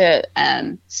watch it?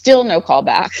 And still no call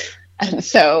back. And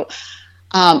so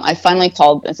I finally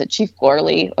called, is it Chief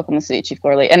Gorley, Oklahoma City Chief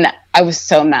Gorley. And I was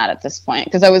so mad at this point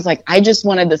because I was like, I just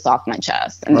wanted this off my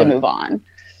chest and to move on.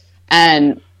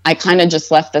 And I kind of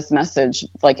just left this message,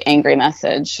 like angry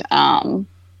message.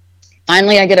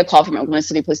 Finally, I get a call from Oklahoma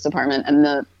City Police Department,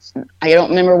 and I don't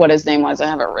remember what his name was. I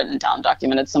have it written down,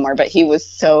 documented somewhere, but he was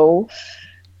so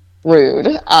rude.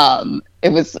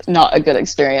 It was not a good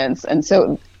experience. And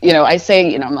so, I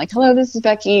say, I'm like, hello, this is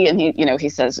Becky. And he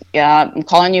says, yeah, I'm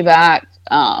calling you back.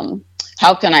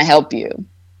 How can I help you?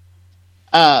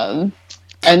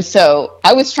 And so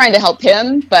I was trying to help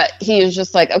him, but he was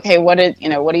just like, okay, what do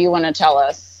you want to tell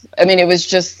us? I mean, it was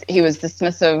just, he was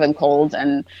dismissive and cold.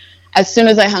 And as soon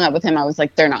as I hung up with him, I was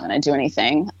like, they're not going to do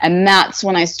anything. And that's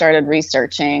when I started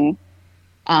researching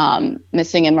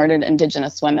missing and murdered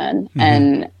Indigenous women.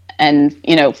 Mm-hmm.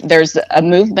 And there's a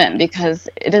movement because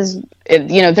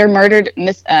they're murdered.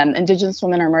 Indigenous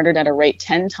women are murdered at a rate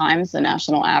 10 times the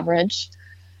national average.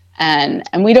 And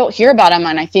we don't hear about them.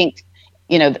 And I think,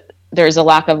 there's a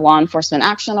lack of law enforcement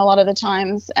action a lot of the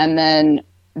times. And then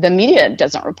the media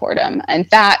doesn't report them. In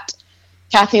fact,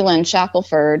 Kathy Lynn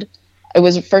Shackelford, it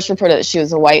was first reported that she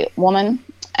was a white woman.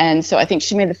 And so I think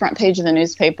she made the front page of the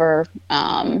newspaper.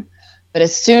 But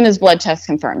as soon as blood tests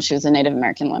confirmed she was a Native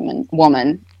American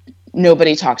woman,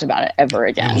 nobody talked about it ever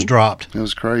again. It was dropped. It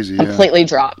was crazy. Completely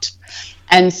dropped.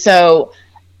 And so,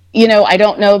 I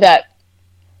don't know that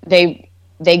they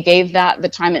gave that the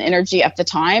time and energy at the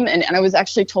time. And I was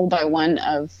actually told by one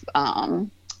of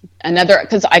another,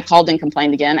 because I called and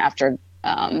complained again after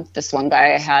this one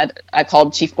guy I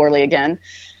called Chief Gorley again.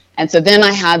 And so then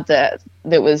I had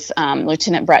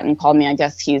Lieutenant Breton called me. I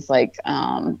guess he's like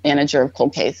manager of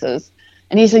cold cases.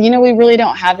 And he said, we really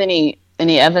don't have any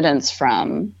evidence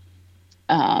from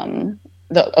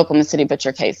the Oklahoma City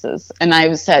butcher cases. And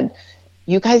I said,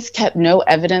 you guys kept no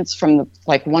evidence from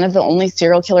one of the only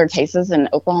serial killer cases in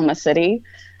Oklahoma City.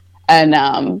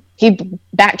 And he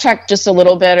backtracked just a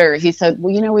little bit, or he said,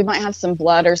 well, we might have some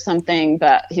blood or something,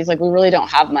 but he's like, we really don't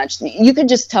have much. You could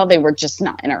just tell they were just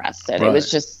not interested. Right. It was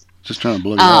just trying to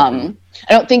blow you up.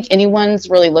 I don't think anyone's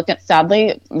really looking,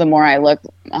 sadly, the more I look,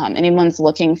 anyone's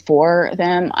looking for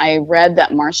them. I read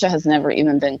that Marcia has never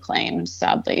even been claimed,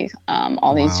 sadly,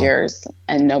 all these years,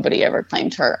 and nobody ever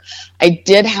claimed her. I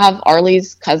did have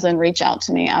Arlie's cousin reach out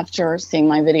to me after seeing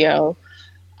my video,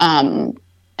 and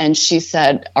she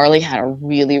said Arlie had a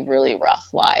really, really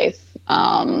rough life.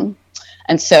 And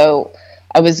so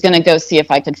I was going to go see if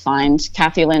I could find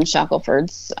Kathy Lynn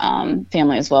Shackelford's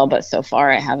family as well, but so far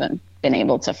I haven't been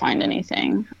able to find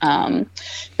anything.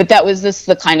 But that was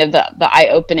the kind of the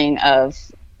eye-opening of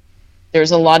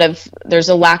there's a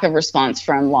lack of response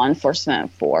from law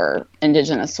enforcement for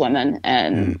Indigenous women,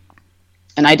 and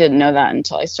I didn't know that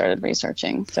until I started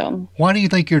researching. So why do you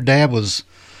think your dad was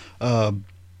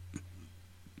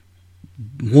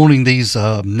wanting these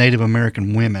Native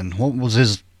American women? What was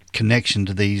his connection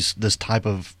to this type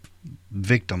of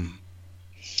victim?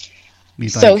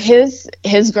 So his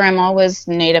grandma was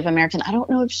Native American. I don't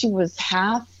know if she was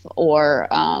half or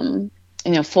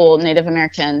full Native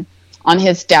American on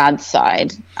his dad's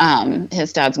side,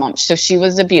 his dad's mom. So she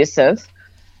was abusive,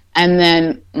 and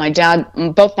then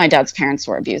both my dad's parents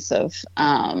were abusive.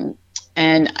 And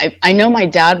I know my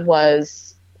dad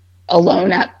was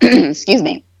alone at excuse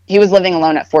me, he was living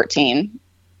alone at 14,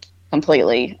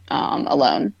 completely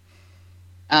alone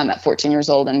at 14 years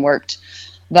old, and worked,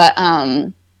 but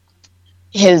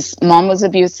his mom was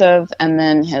abusive, and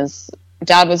then his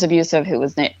dad was abusive, who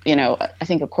was, I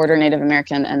think a quarter Native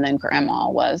American, and then grandma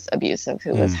was abusive,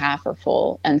 who was half or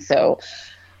full. And so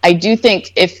I do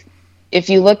think if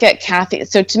you look at Kathy,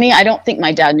 so to me, I don't think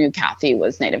my dad knew Kathy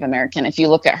was Native American. If you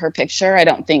look at her picture, I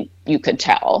don't think you could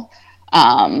tell.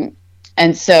 And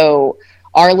so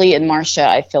Arlie and Marcia,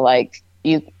 I feel like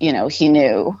he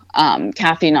knew,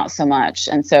 Kathy, not so much.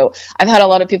 And so I've had a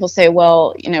lot of people say,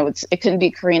 well, it couldn't be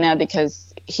Karina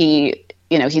because he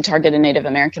targeted Native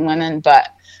American women, but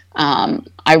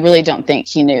I really don't think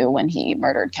he knew when he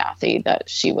murdered Kathy that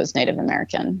she was Native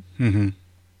American. Mm-hmm.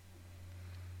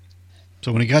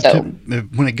 So when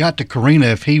it got to Karina,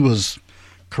 if he was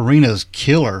Karina's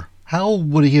killer, how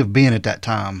old would he have been at that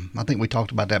time? I think we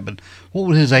talked about that, but what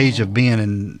would his age have been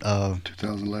in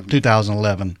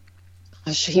 2011?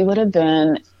 He would have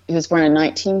been, he was born in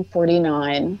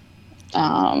 1949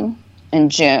 in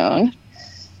June.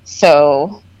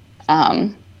 So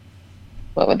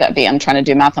what would that be? I'm trying to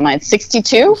do math on mine.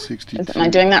 62? 62. Am I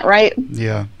doing that right?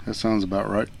 Yeah. That sounds about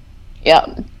right. Yeah.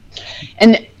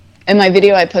 And in my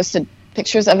video, I posted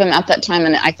pictures of him at that time,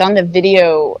 and I found a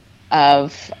video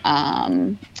of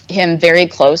him very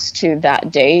close to that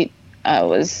date. It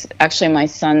was actually my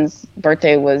son's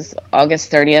birthday was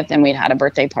August 30th, and we'd had a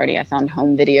birthday party. I found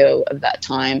home video of that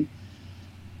time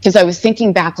because I was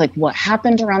thinking back, like, what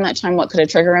happened around that time? What could have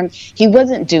triggered him? He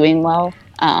wasn't doing well.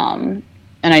 And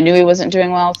I knew he wasn't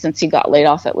doing well since he got laid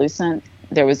off at Lucent.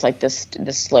 There was like this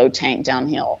slow tank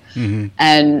downhill. Mm-hmm.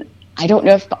 And I don't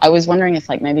know if I was wondering if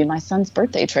like maybe my son's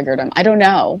birthday triggered him. I don't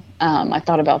know. I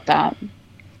thought about that.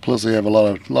 Plus, they have a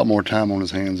lot more time on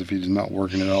his hands if he's not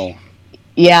working at all.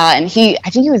 Yeah, and I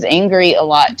think he was angry a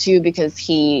lot too because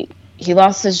he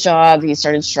lost his job. He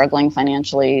started struggling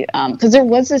financially because there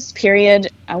was this period.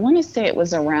 I want to say it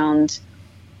was around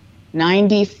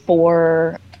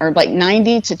 94 or like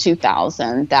 90 to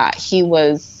 2000 that he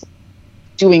was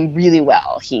doing really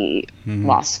well. He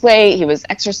lost weight. He was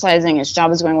exercising. His job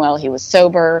was going well. He was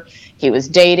sober. He was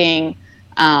dating.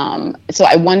 So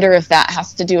I wonder if that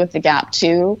has to do with the gap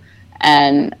too.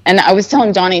 And I was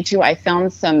telling Donnie too, I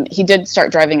found he did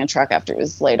start driving a truck after he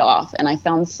was laid off. And I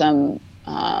found some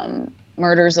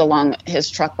murders along his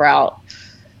truck route.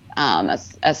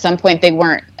 At some point, they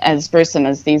weren't as gruesome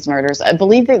as these murders. I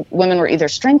believe the women were either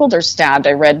strangled or stabbed.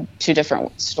 I read two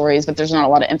different stories, but there's not a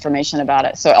lot of information about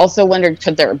it. So I also wondered,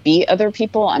 could there be other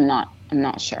people? I'm not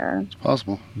sure. It's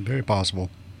possible. Very possible.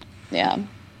 Yeah.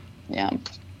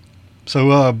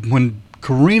 So when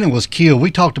Karina was killed,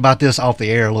 we talked about this off the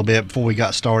air a little bit before we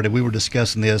got started. We were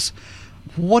discussing this.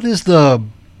 What is the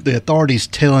authorities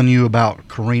telling you about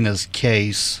Karina's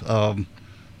case?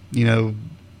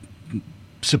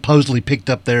 Supposedly picked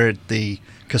up there at the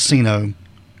casino.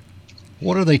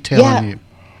 What are they telling you?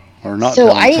 Or not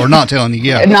or not telling you,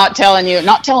 yeah. Not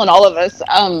telling all of us.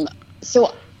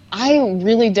 So I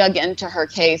really dug into her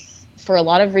case for a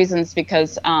lot of reasons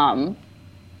because,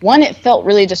 one, it felt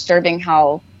really disturbing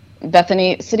how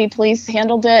Bethany City Police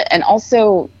handled it. And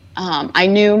also, I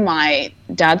knew my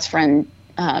dad's friend,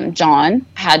 John,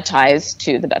 had ties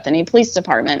to the Bethany Police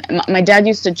Department. My dad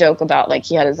used to joke about like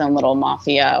he had his own little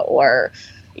mafia, or,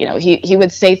 he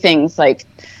would say things like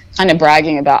kind of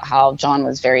bragging about how John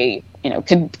was very,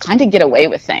 could kind of get away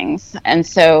with things. And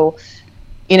so,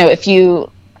 if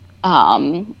you,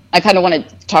 I kind of want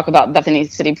to talk about Bethany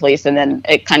City Police and then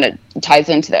it kind of ties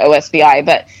into the OSBI.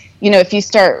 But, if you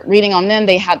start reading on them,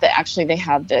 they had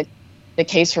the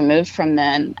case removed from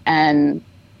them. And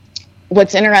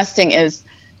what's interesting is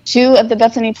 2 of the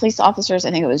Bethany police officers,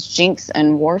 I think it was Jinks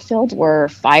and Warfield, were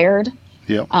fired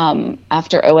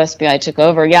after OSBI took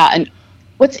over. Yeah, and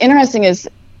what's interesting is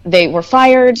they were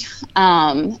fired,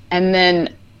 and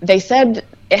then they said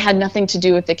it had nothing to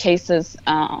do with the cases,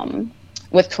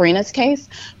 with Karina's case.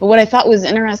 But what I thought was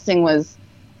interesting was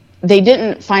they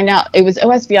didn't find out. It was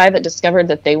OSBI that discovered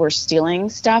that they were stealing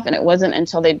stuff, and it wasn't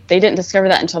until they didn't discover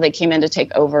that until they came in to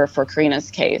take over for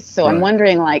Karina's case. So right. I'm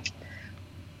wondering, like,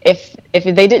 if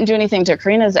they didn't do anything to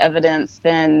Karina's evidence,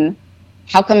 then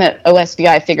how come that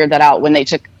OSBI figured that out when they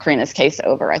took Karina's case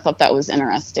over? I thought that was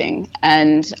interesting.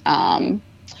 And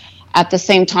at the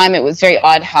same time, it was very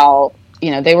odd how,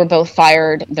 they were both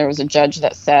fired. There was a judge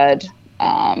that said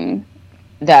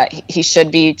that he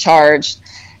should be charged.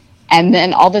 And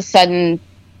then all of a sudden,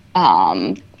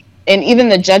 and even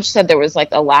the judge said there was like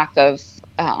a lack of,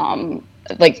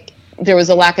 there was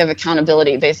a lack of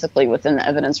accountability basically within the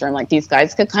evidence room. Like these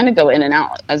guys could kind of go in and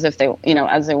out as if they,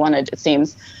 as they wanted, it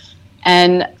seems.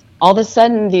 And all of a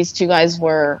sudden these 2 guys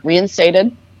were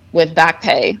reinstated with back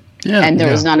pay. Yeah, and there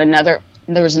was not another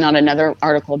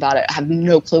article about it. I have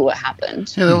no clue what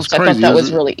happened. Yeah, that was crazy. I thought that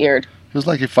was really weird. It was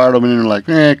like he fired them and they're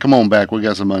like, come on back. We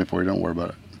got some money for you. Don't worry about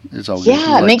it. It's all good.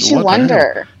 Yeah, it makes you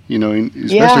wonder. Especially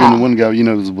when the one guy,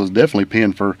 was definitely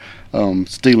pinned for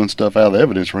stealing stuff out of the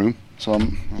evidence room. So,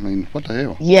 what the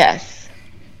hell? Yes.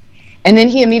 And then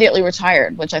he immediately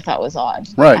retired, which I thought was odd.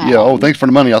 Right, yeah. Thanks for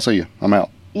the money. I'll see you. I'm out.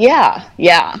 Yeah.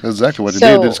 That's exactly what they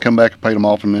did. Just come back and pay them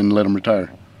off and then let them retire.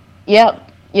 Yep.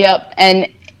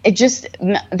 And it just,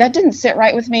 that didn't sit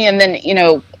right with me. And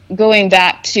then, going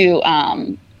back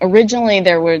to, originally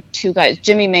there were 2 guys,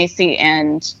 Jimmy Macy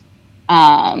and,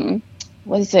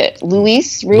 was it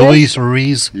Luis Ruiz? Luis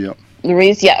Ruiz. Yep.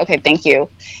 Ruiz, yeah, okay, thank you.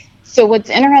 So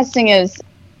what's interesting is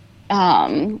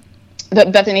the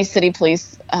Bethany City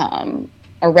Police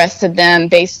arrested them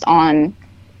based on,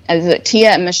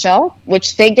 Tia and Michelle,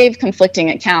 which they gave conflicting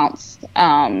accounts.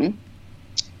 And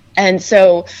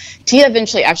so Tia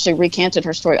eventually actually recanted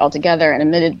her story altogether and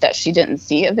admitted that she didn't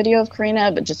see a video of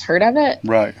Karina, but just heard of it.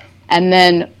 Right. And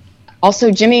then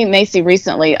also Jimmy Macy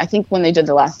recently, I think when they did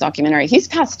the last documentary, he's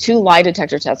passed 2 lie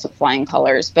detector tests with flying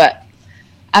colors. But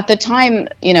at the time,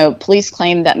 police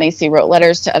claimed that Macy wrote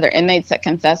letters to other inmates that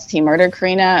confessed he murdered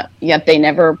Karina, yet they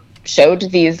never showed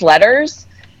these letters.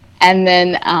 And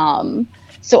then,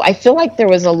 so I feel like there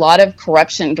was a lot of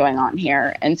corruption going on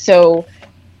here. And so,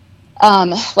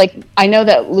 I know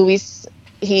that Luis,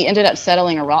 he ended up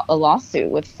settling a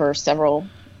lawsuit for several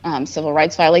civil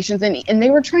rights violations, and they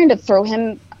were trying to throw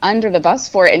him under the bus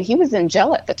for it, and he was in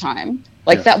jail at the time.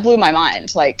 Like, that blew my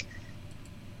mind. Like,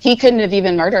 he couldn't have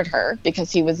even murdered her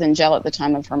because he was in jail at the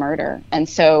time of her murder. And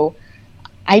so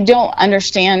I don't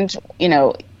understand,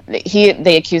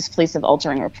 they accused police of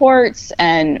altering reports,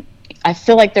 and I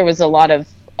feel like there was a lot of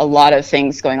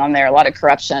things going on there, a lot of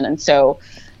corruption. And so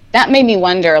that made me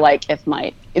wonder, like,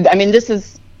 this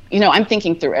is, I'm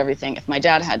thinking through everything. If my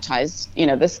dad had ties,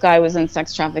 this guy was in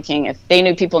sex trafficking, if they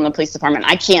knew people in the police department,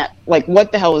 I can't, like,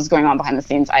 what the hell was going on behind the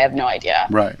scenes? I have no idea.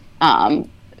 Right.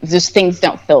 Just things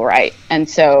don't feel right. And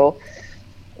so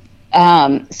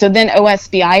then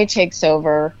OSBI takes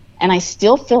over, and I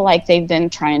still feel like they've been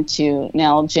trying to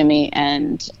nail Jimmy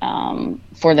and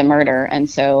for the murder. And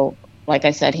so, like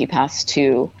I said, he passed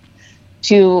two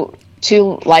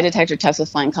lie detector tests with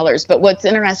flying colors. But what's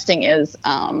interesting is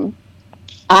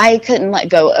I couldn't let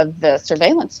go of the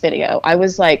surveillance video. I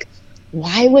was like,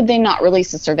 why would they not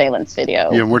release a surveillance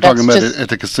video? Yeah, we're talking about it at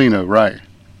the casino, right?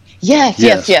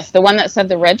 Yes. The one that said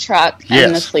the red truck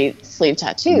and the sleeve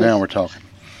tattoos. Now we're talking.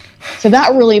 So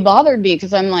that really bothered me,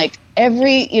 because I'm like,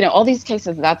 all these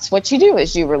cases, that's what you do,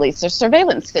 is you release a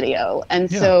surveillance video.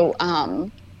 And so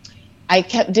I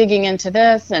kept digging into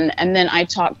this, and then I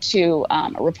talked to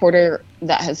a reporter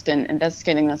that has been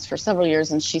investigating this for several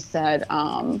years, and she said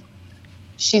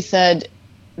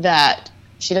that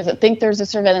she doesn't think there's a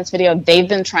surveillance video. They've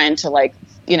been trying to,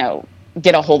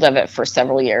 get a hold of it for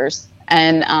several years.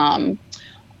 And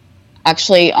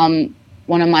actually,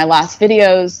 one of my last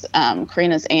videos,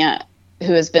 Karina's aunt,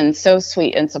 who has been so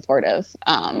sweet and supportive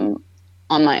on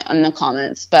the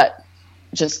comments, but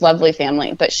just lovely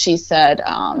family. But she said,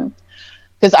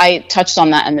 because I touched on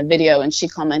that in the video, and she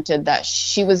commented that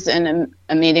she was in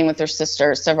a meeting with her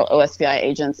sister, several OSBI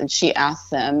agents, and she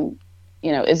asked them,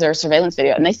 is there a surveillance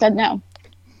video? And they said no.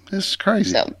 This is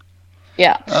crazy. So,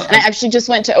 yeah. And I actually just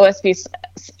went to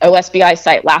OSBI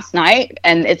site last night,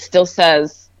 and it still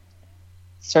says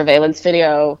surveillance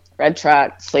video, red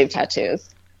truck, sleeve tattoos.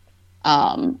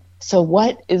 So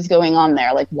what is going on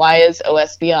there? Like, why is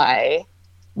OSBI,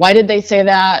 why did they say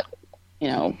that?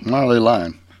 Why are they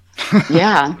lying?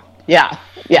 Yeah.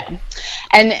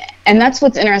 And that's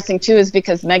what's interesting too, is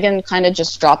because Megan kind of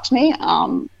just dropped me.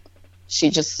 She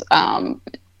just,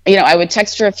 I would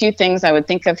text her a few things I would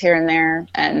think of here and there,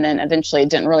 and then eventually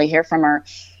didn't really hear from her.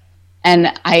 And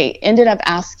I ended up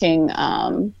asking,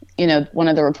 one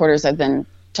of the reporters I've been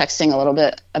texting a little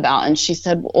bit about, and she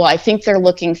said, well, I think they're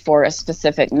looking for a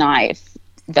specific knife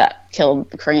that killed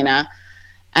Karina.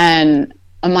 And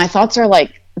my thoughts are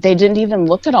like, they didn't even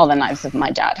look at all the knives that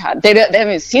my dad had. They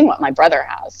haven't seen what my brother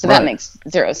has. So that makes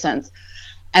zero sense.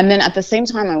 And then at the same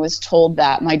time, I was told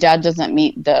that my dad doesn't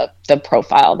meet the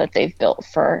profile that they've built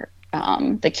for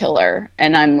the killer.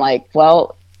 And I'm like,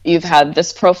 well, you've had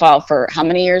this profile for how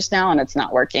many years now, and it's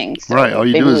not working. So right. All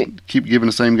you do is keep giving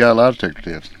the same guy lie detector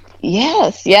tests.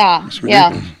 Yes. Yeah.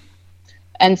 Yeah.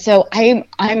 And so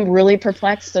I'm really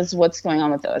perplexed as what's going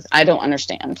on with those. I don't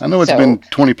understand. I know it's been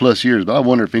 20 plus years, but I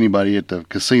wonder if anybody at the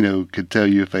casino could tell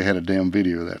you if they had a damn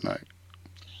video that night.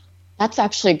 That's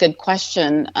actually a good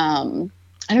question. I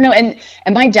don't know. And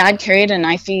my dad carried a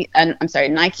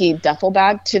Nike duffel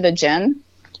bag to the gym.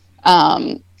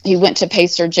 He went to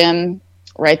Pacer Gym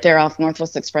right there off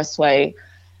Northwest Expressway.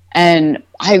 And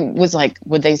I was like,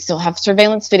 would they still have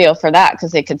surveillance video for that?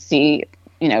 Because they could see,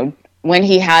 when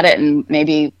he had it and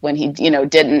maybe when he,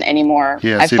 didn't anymore.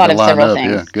 Yeah, I've thought of several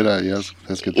things. Yeah, good idea.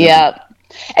 That's good. Yeah.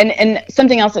 And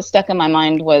something else that stuck in my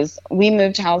mind was we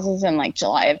moved houses in like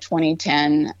July of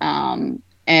 2010.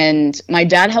 And my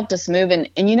dad helped us move. And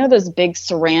those big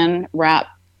saran wrap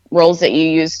rolls that you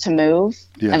use to move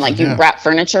and you wrap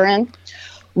furniture in?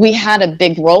 We had a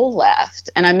big roll left.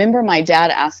 And I remember my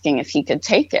dad asking if he could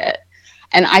take it.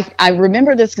 And I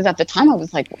remember this because at the time I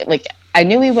was like I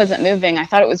knew he wasn't moving. I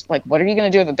thought it was like, what are you going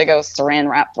to do with a big old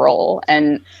saran wrap roll?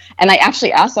 And I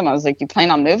actually asked him, I was like, you plan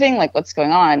on moving? Like, what's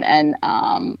going on? And,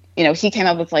 he came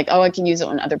up with like, oh, I can use it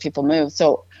when other people move.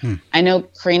 So I know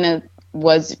Karina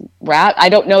was wrapped. I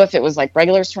don't know if it was like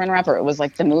regular saran wrap or it was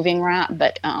like the moving wrap,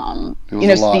 but,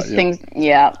 these things.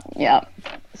 Yeah.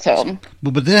 So.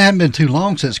 But it hadn't been too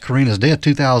long since Karina's death,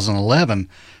 2011.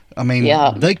 I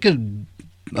mean, they could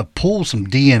pull some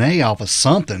DNA off of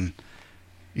something.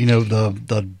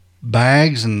 The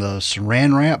bags and the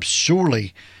saran wraps,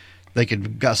 surely they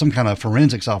could got some kind of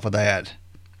forensics off of that.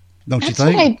 Don't you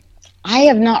think? I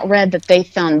have not read that they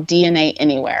found DNA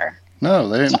anywhere. No,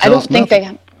 they didn't. So I don't think they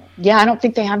have. Yeah, I don't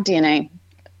think they have DNA.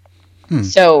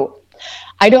 So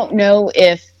I don't know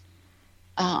if,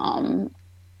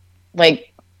 my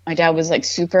dad was like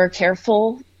super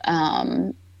careful,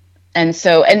 and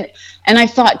so and I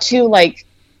thought too, like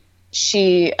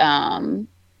she.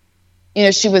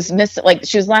 she was missing, like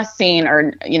she was last seen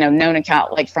or, known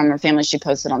account, like from her family, she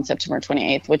posted on September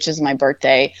 28th, which is my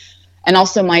birthday. And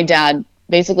also my dad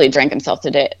basically drank himself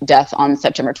to death on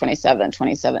September 27th,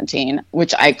 2017,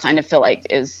 which I kind of feel like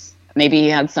is maybe he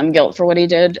had some guilt for what he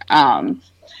did. And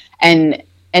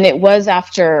it was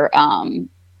after,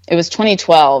 it was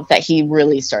 2012 that he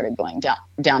really started going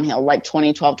downhill, like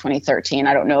 2012, 2013.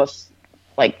 I don't know if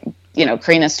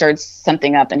Karina stirred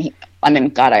something up and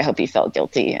God, I hope he felt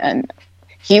guilty. And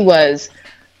he was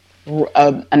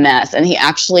a mess. And he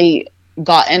actually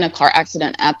got in a car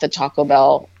accident at the Taco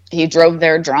Bell. He drove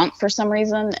there drunk for some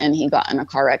reason, and he got in a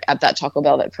car wreck at that Taco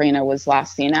Bell that Karina was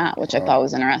last seen at, which I thought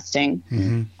was interesting.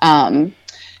 Mm-hmm.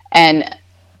 And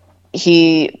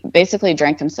he basically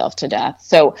drank himself to death.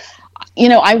 So,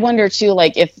 I wonder too,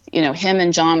 like if, him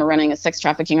and John are running a sex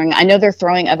trafficking ring. I know they're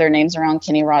throwing other names around,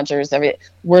 Kenny Rogers.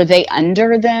 Were they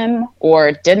under them,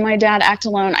 or did my dad act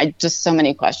alone? Just so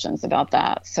many questions about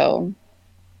that. So.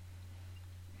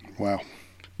 Wow.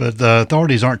 But the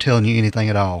authorities aren't telling you anything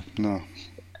at all. No.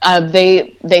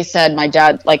 They said my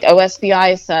dad, like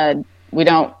OSBI said, we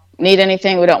don't need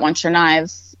anything. We don't want your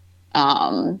knives.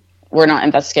 We're not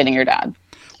investigating your dad.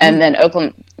 And then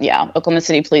Oklahoma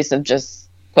City police have just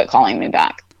quit calling me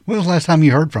back. When was the last time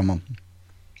you heard from them?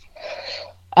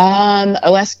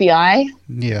 OSBI?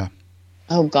 Yeah.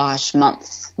 Oh gosh,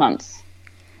 months.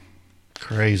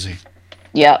 Crazy.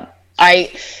 Yep.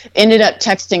 I ended up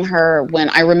texting her when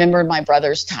I remembered my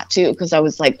brother's tattoo, because I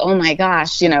was like, oh my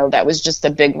gosh, that was just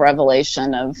a big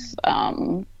revelation of,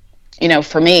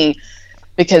 for me,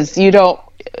 because you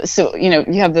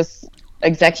have this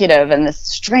executive and this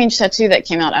strange tattoo that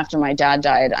came out after my dad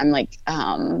died. I'm like,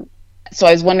 so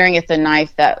I was wondering if the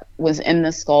knife that was in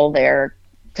the skull there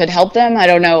could help them. I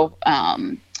don't know.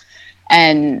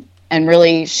 And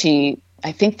really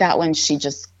I think that when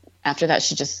after that,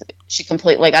 she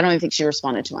completely, like, I don't even think she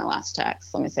responded to my last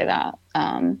text. Let me say that.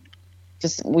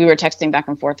 Just, we were texting back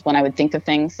and forth when I would think of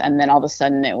things. And then all of a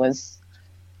sudden it was,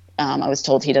 I was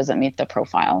told he doesn't meet the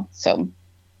profile. So.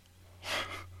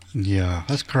 Yeah,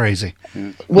 that's crazy.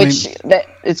 That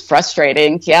is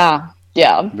frustrating. Yeah.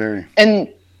 Yeah. Very.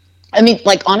 And I mean,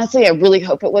 like, honestly, I really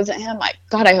hope it wasn't him.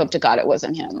 I hope to God it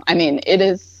wasn't him. I mean, it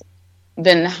has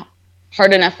been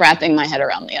hard enough wrapping my head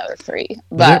around the other three.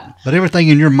 But everything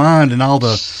in your mind and all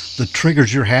the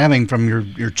triggers you're having from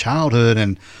your childhood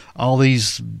and all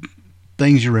these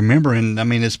things you're remembering, I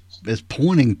mean, it's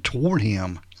pointing toward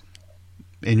him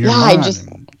in your mind.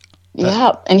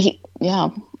 And he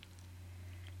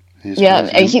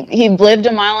lived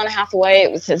a mile and a half away.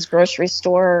 It was his grocery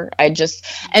store.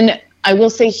 And I will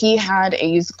say he had a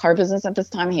used car business at this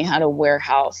time. He had a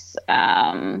warehouse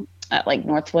at like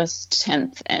Northwest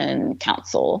 10th and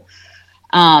Council.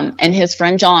 And his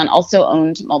friend John also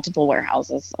owned multiple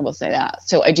warehouses. I will say that.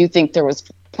 So I do think there was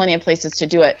plenty of places to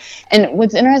do it. And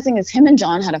what's interesting is him and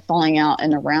John had a falling out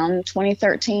in around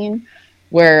 2013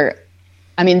 where,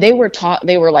 I mean, they were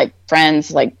like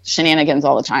friends, like shenanigans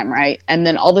all the time, right? And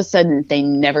then all of a sudden they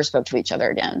never spoke to each other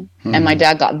again. Mm-hmm. And my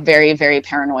dad got very, very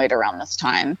paranoid around this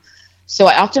time. So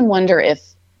I often wonder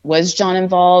was John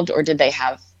involved, or did they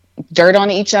have dirt on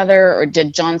each other, or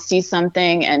did John see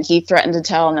something and he threatened to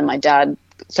tell, and then my dad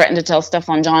threatened to tell stuff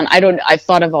on John? I've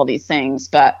thought of all these things,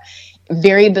 but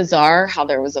very bizarre how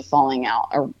there was a falling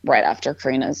out right after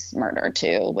Karina's murder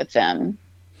too with them.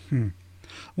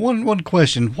 One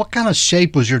question: what kind of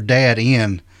shape was your dad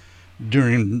in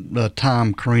during the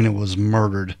time Karina was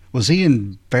murdered? Was he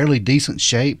in fairly decent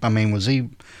shape? I mean, would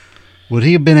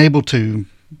he have been able to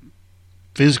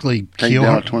physically kill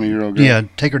her? A 20-year-old girl. Yeah,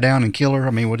 take her down and kill her.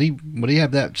 I mean, would he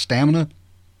have that stamina?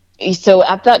 So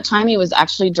at that time, he was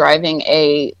actually driving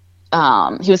he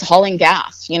was hauling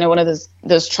gas. One of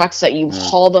those trucks that you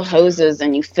haul the hoses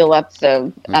and you fill up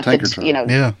the tanker truck.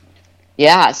 Yeah.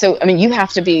 Yeah. So I mean, you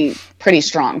have to be pretty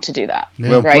strong to do that. Yeah.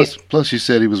 Well, right? plus you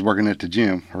said he was working at the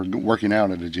gym or working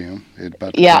out at the gym.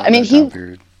 I mean,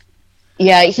 period.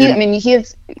 Yeah, he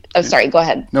is. Oh, sorry. Go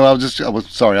ahead. No, I was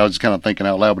sorry. I was just kind of thinking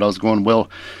out loud, but I was talking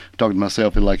to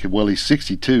myself, like, well, he's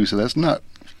 62, so that's not.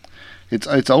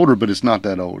 It's older, but it's not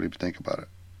that old if you think about it.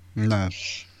 No.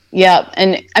 Yeah,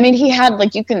 and I mean, he had,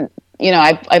 like, you can,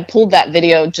 I pulled that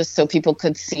video just so people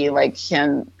could see, like,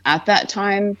 him at that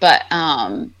time, but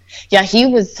yeah, he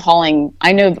was hauling.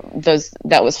 I know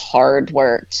that was hard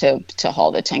work to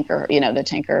haul the tanker. The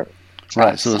tanker.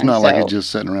 Right, so it's not like he's just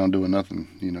sitting around doing nothing,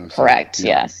 So, correct.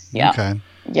 Yeah. Yes. Yeah. Okay.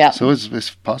 Yeah. So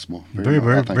it's possible.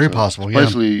 Very possible. Yeah.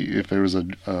 Especially if there was a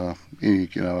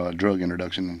drug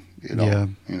introduction.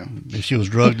 If she was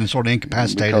drugged and sort of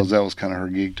incapacitated. Because that was kind of her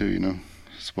gig too,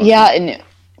 Yeah, and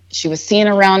she was seen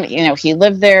around, he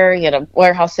lived there, he had a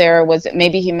warehouse there. Was it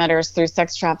maybe he met her through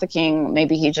sex trafficking?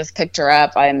 Maybe he just picked her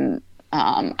up.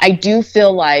 I do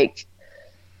feel like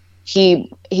he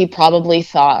probably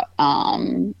thought,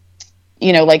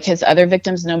 like his other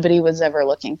victims, nobody was ever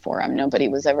looking for him. Nobody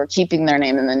was ever keeping their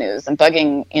name in the news and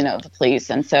bugging, the police.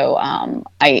 And so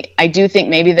I do think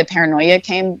maybe the paranoia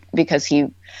came because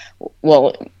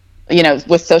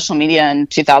with social media in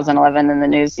 2011 in the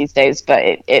news these days, but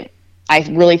I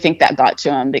really think that got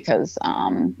to him because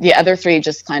the other three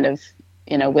just kind of,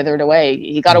 withered away.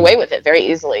 He got away with it very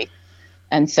easily.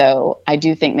 And so I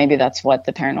do think maybe that's what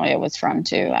the paranoia was from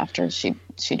too after she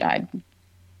died.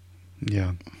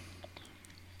 Yeah.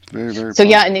 Very, very. So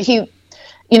yeah, and he,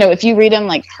 if you read him,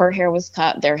 like her hair was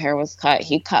cut, their hair was cut,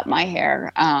 he cut my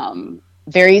hair.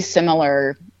 Very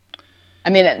similar. I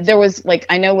mean, there was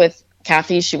I know with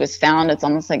Kathy, she was found. It's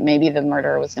almost like maybe the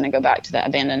murderer was going to go back to that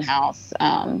abandoned house.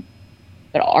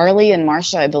 But Arlie and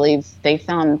Marcia, I believe, they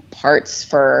found parts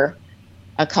for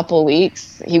a couple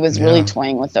weeks. He was really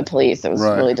toying with the police. It was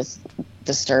really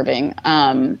disturbing.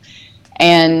 And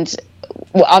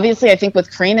obviously, I think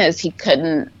with Karina is he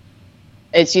couldn't.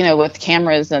 It's with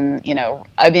cameras and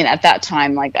I mean at that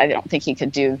time I don't think he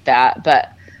could do that. But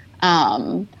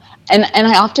and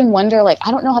I often wonder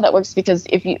I don't know how that works because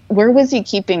where was he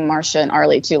keeping Marcia and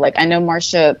Arlie too? I know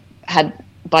Marcia had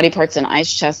body parts in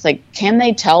ice chests. Can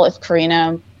they tell if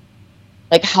Karina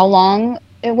how long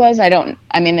it was? I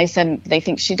mean they said they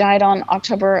think she died on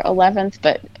October 11th,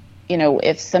 but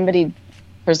if somebody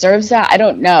preserves that, I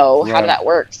don't know how that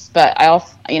works. But I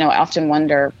often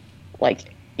wonder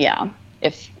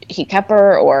if he kept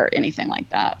her or anything like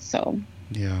that. So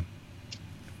yeah,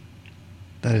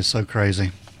 that is so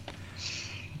crazy.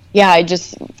 Yeah,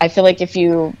 I feel like if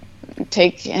you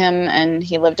take him and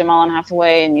he lived a mile and a half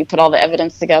away and you put all the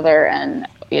evidence together and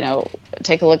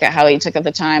take a look at how he looked at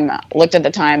the time,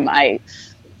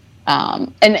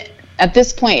 and at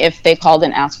this point, if they called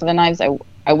and asked for the knives,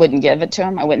 I wouldn't give it to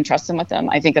him. I wouldn't trust him with them.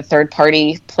 I think a third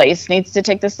party place needs to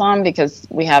take this on because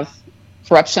we have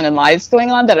corruption and lies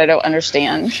going on that I don't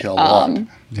understand.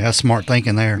 Yeah, smart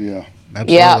thinking there. Yeah,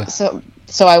 absolutely. Yeah,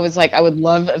 so I was I would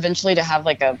love eventually to have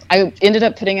I ended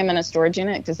up putting him in a storage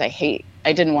unit because I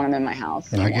didn't want him in my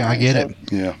house anymore. I get it.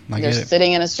 Yeah, I get they're it.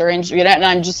 sitting in a storage unit, and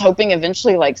I'm just hoping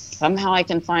eventually somehow I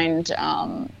can find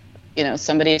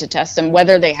somebody to test them.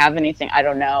 Whether they have anything, I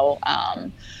don't know.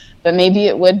 But maybe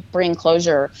it would bring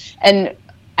closure. And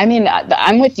I mean,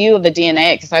 I'm with you the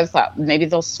DNA because I thought maybe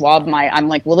they'll swab I'm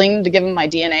willing to give them my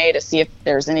DNA to see if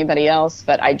there's anybody else,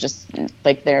 but I just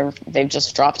they've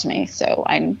just dropped me. So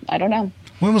I don't know.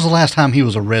 When was the last time he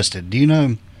was arrested? Do you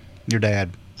know your dad?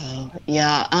 Oh,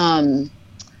 yeah.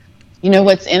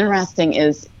 What's interesting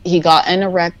is he got in a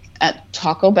wreck at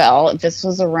Taco Bell. This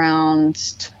was around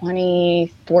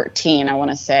 2014, I want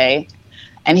to say.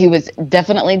 And he was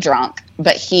definitely drunk,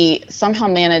 but he somehow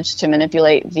managed to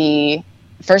manipulate the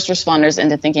first responders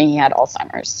into thinking he had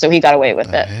Alzheimer's. So he got away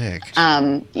with it. Heck?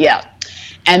 Yeah.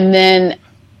 And then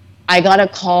I got a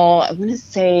call, I want to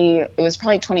say it was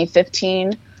probably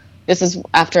 2015. This is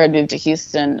after I moved to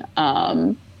Houston.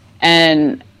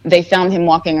 And they found him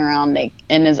walking around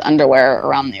in his underwear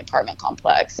around the apartment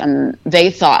complex. And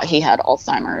they thought he had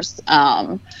Alzheimer's.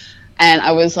 And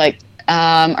I was like,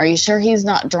 are you sure he's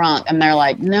not drunk? And they're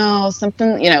like, no,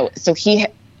 something, so he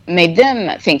made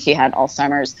them think he had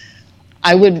Alzheimer's.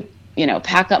 I would,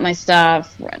 pack up my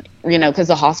stuff, because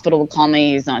the hospital would call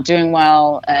me, he's not doing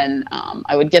well. And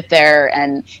I would get there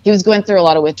and he was going through a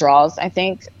lot of withdrawals, I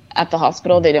think, at the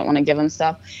hospital. They didn't want to give him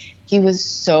stuff. He was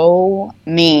so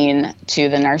mean to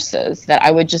the nurses that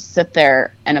I would just sit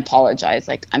there and apologize.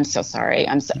 I'm so sorry.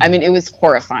 I mean, it was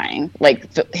horrifying,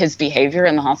 his behavior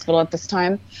in the hospital at this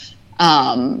time.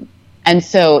 And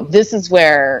so this is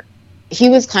where he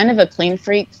was kind of a clean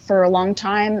freak for a long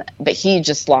time, but he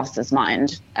just lost his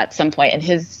mind at some point. And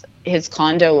his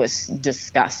condo was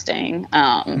disgusting.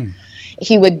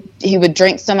 He would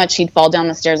drink so much he'd fall down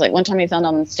the stairs. One time he fell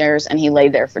down the stairs and he lay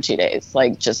there for 2 days,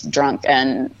 just drunk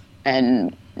and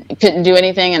couldn't do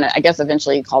anything. And I guess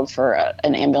eventually he called for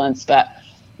an ambulance, but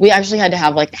we actually had to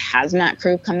have a hazmat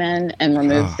crew come in and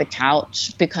remove the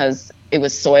couch because it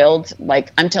was soiled.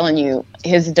 I'm telling you,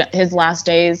 his last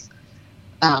days,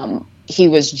 he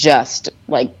was just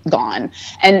gone.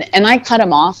 And I cut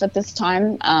him off at this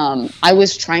time. I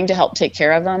was trying to help take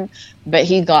care of him, but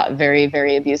he got very,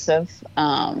 very abusive.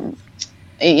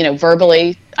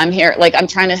 Verbally, I'm here, I'm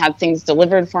trying to have things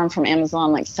delivered for him from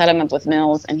Amazon, set him up with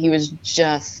meals. And he was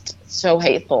just so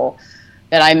hateful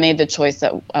that I made the choice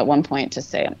at one point to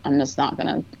say, I'm not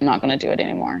gonna do it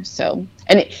anymore. So,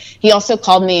 and he also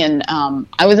called me, and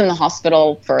I was in the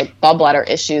hospital for gallbladder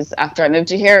issues after I moved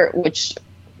to here, which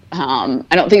I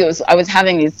don't think it was. I was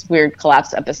having these weird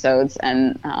collapse episodes,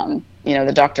 and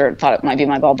the doctor thought it might be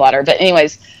my gallbladder. But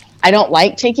anyways, I don't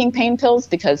like taking pain pills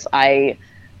because I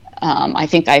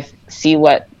think I see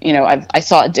what I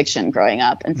saw addiction growing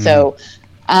up, and so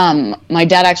my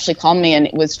dad actually called me and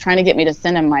was trying to get me to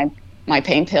send him my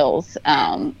pain pills.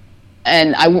 And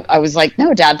I was like,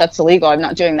 no, Dad, that's illegal. I'm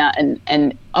not doing that.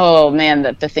 And oh man,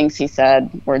 the things he said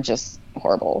were just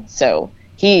horrible. So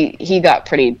he got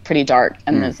pretty dark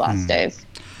in his last days.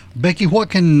 Becky, what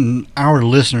can our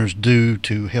listeners do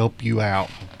to help you out?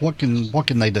 What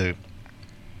can they do?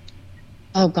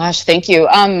 Oh gosh, thank you.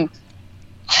 I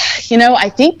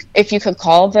think if you could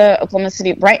call the Oklahoma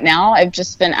City right now, I've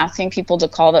just been asking people to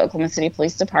call the Oklahoma City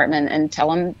Police Department and tell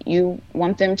them you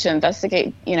want them to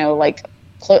investigate,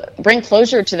 bring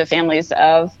closure to the families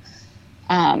of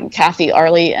Kathy,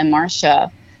 Arlie, and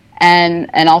Marcia,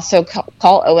 and also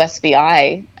call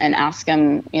OSBI and ask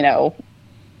them,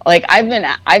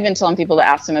 I've been telling people to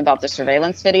ask them about the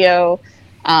surveillance video,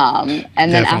 and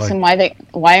then ask them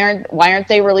why aren't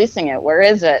they releasing it? Where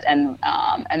is it?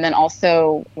 And then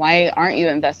also, why aren't you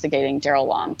investigating Daryl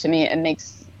Long? To me, it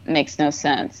makes no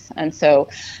sense. And so,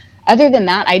 other than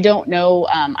that, I don't know.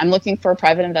 I'm looking for a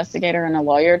private investigator and a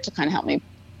lawyer to kind of help me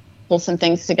pull some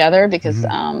things together, because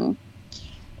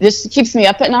this keeps me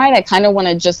up at night. I kind of want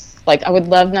to just I would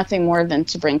love nothing more than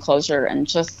to bring closure and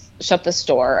just shut the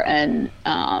store and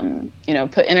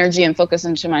put energy and focus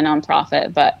into my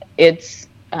nonprofit. But it's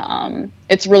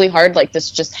really hard,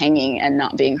 this just hanging and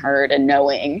not being heard and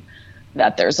knowing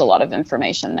that there's a lot of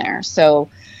information there. So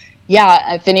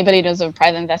yeah, if anybody knows of a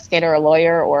private investigator, a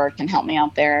lawyer, or can help me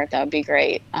out there, that would be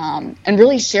great. And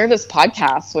really share this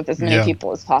podcast with as many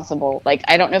people as possible.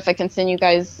 I don't know if I can send you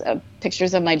guys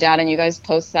pictures of my dad and you guys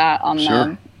post that on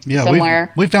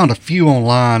somewhere. We found a few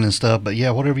online and stuff, but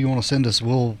yeah, whatever you want to send us,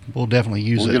 we'll definitely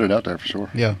use it. We'll get it out there for sure.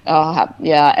 Yeah.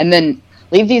 Yeah, and then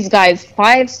leave these guys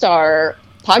 5-star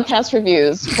podcast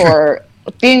reviews for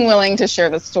being willing to share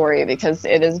the story, because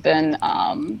it has been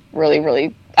really,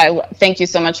 really. I thank you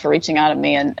so much for reaching out to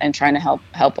me and trying to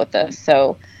help with this.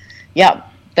 So, yeah,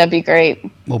 that'd be great.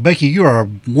 Well, Becky, you are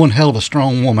one hell of a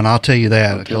strong woman. I'll tell you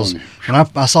that. Because when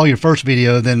I saw your first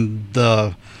video, then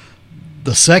the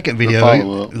second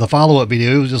video, the follow-up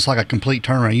video, it was just like a complete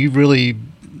turnaround. You really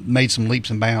made some leaps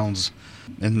and bounds,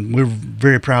 and we're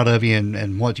very proud of you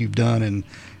and what you've done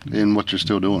and what you're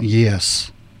still doing.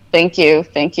 Yes. Thank you.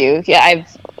 Yeah,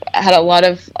 I've had a lot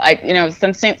of,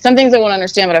 some things I won't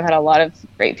understand, but I've had a lot of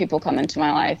great people come into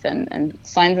my life, and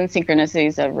signs and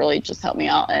synchronicities have really just helped me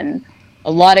out, and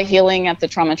a lot of healing at the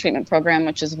trauma treatment program,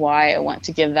 which is why I want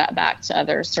to give that back to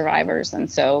other survivors.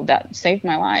 And so that saved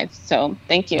my life. So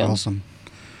thank you. Awesome.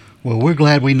 Well, we're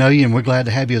glad we know you, and we're glad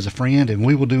to have you as a friend, and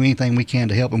we will do anything we can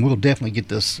to help, and we'll definitely get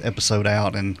this episode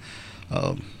out and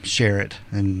share it.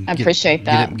 And I appreciate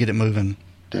that. Get it moving.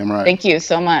 Damn right. Thank you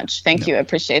so much. Thank you. I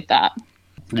appreciate that.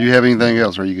 Do you have anything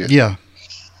else, or are you good? Yeah.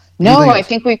 No, I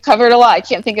think we've covered a lot. I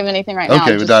can't think of anything right now.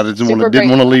 Okay, but I didn't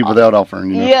want to leave without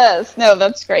offering. Yes, no,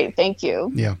 that's great. Thank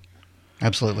you. Yeah,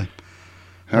 absolutely.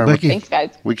 Well, Becky, thanks,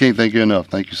 guys. We can't thank you enough.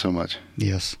 Thank you so much.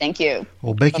 Yes. Thank you.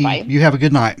 Well, Becky, Bye-bye. You have a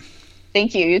good night.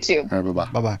 Thank you. You too. All right,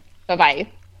 bye-bye. Bye-bye.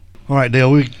 Bye-bye. All right,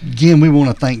 Dale, we want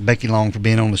to thank Becky Long for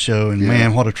being on the show, and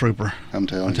man, what a trooper. I'm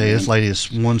telling you, this lady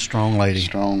is one strong lady.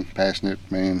 Strong, passionate,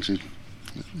 man.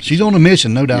 She's on a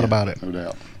mission, no doubt about it. No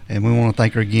doubt. And we want to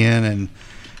thank her again and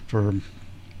for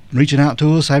reaching out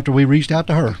to us after we reached out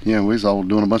to her. Yeah, we was all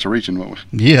doing a bunch of reaching, weren't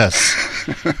we? Yes.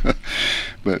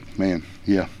 But, man,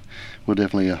 yeah, we'll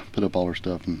definitely put up all our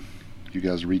stuff, and you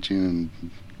guys reach in and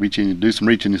do some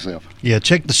reaching yourself. Yeah,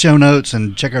 check the show notes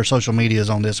and check our social medias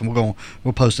on this, and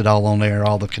we'll post it all on there,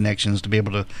 all the connections to be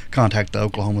able to contact the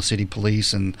Oklahoma City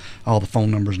Police and all the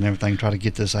phone numbers and everything, try to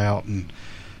get this out and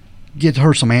get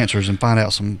her some answers and find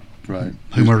out who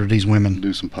murdered these women.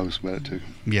 Do some posts about it too.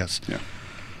 Yes. Yeah.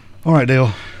 All right,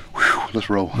 Dale. Whew, let's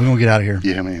roll. We're going to get out of here.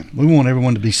 Yeah, man. We want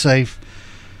everyone to be safe.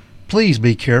 Please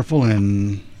be careful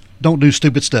and don't do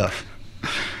stupid stuff.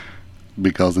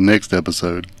 Because the next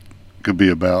episode could be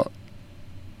about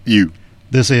you.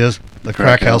 This is the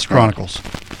Crack House Chronicles.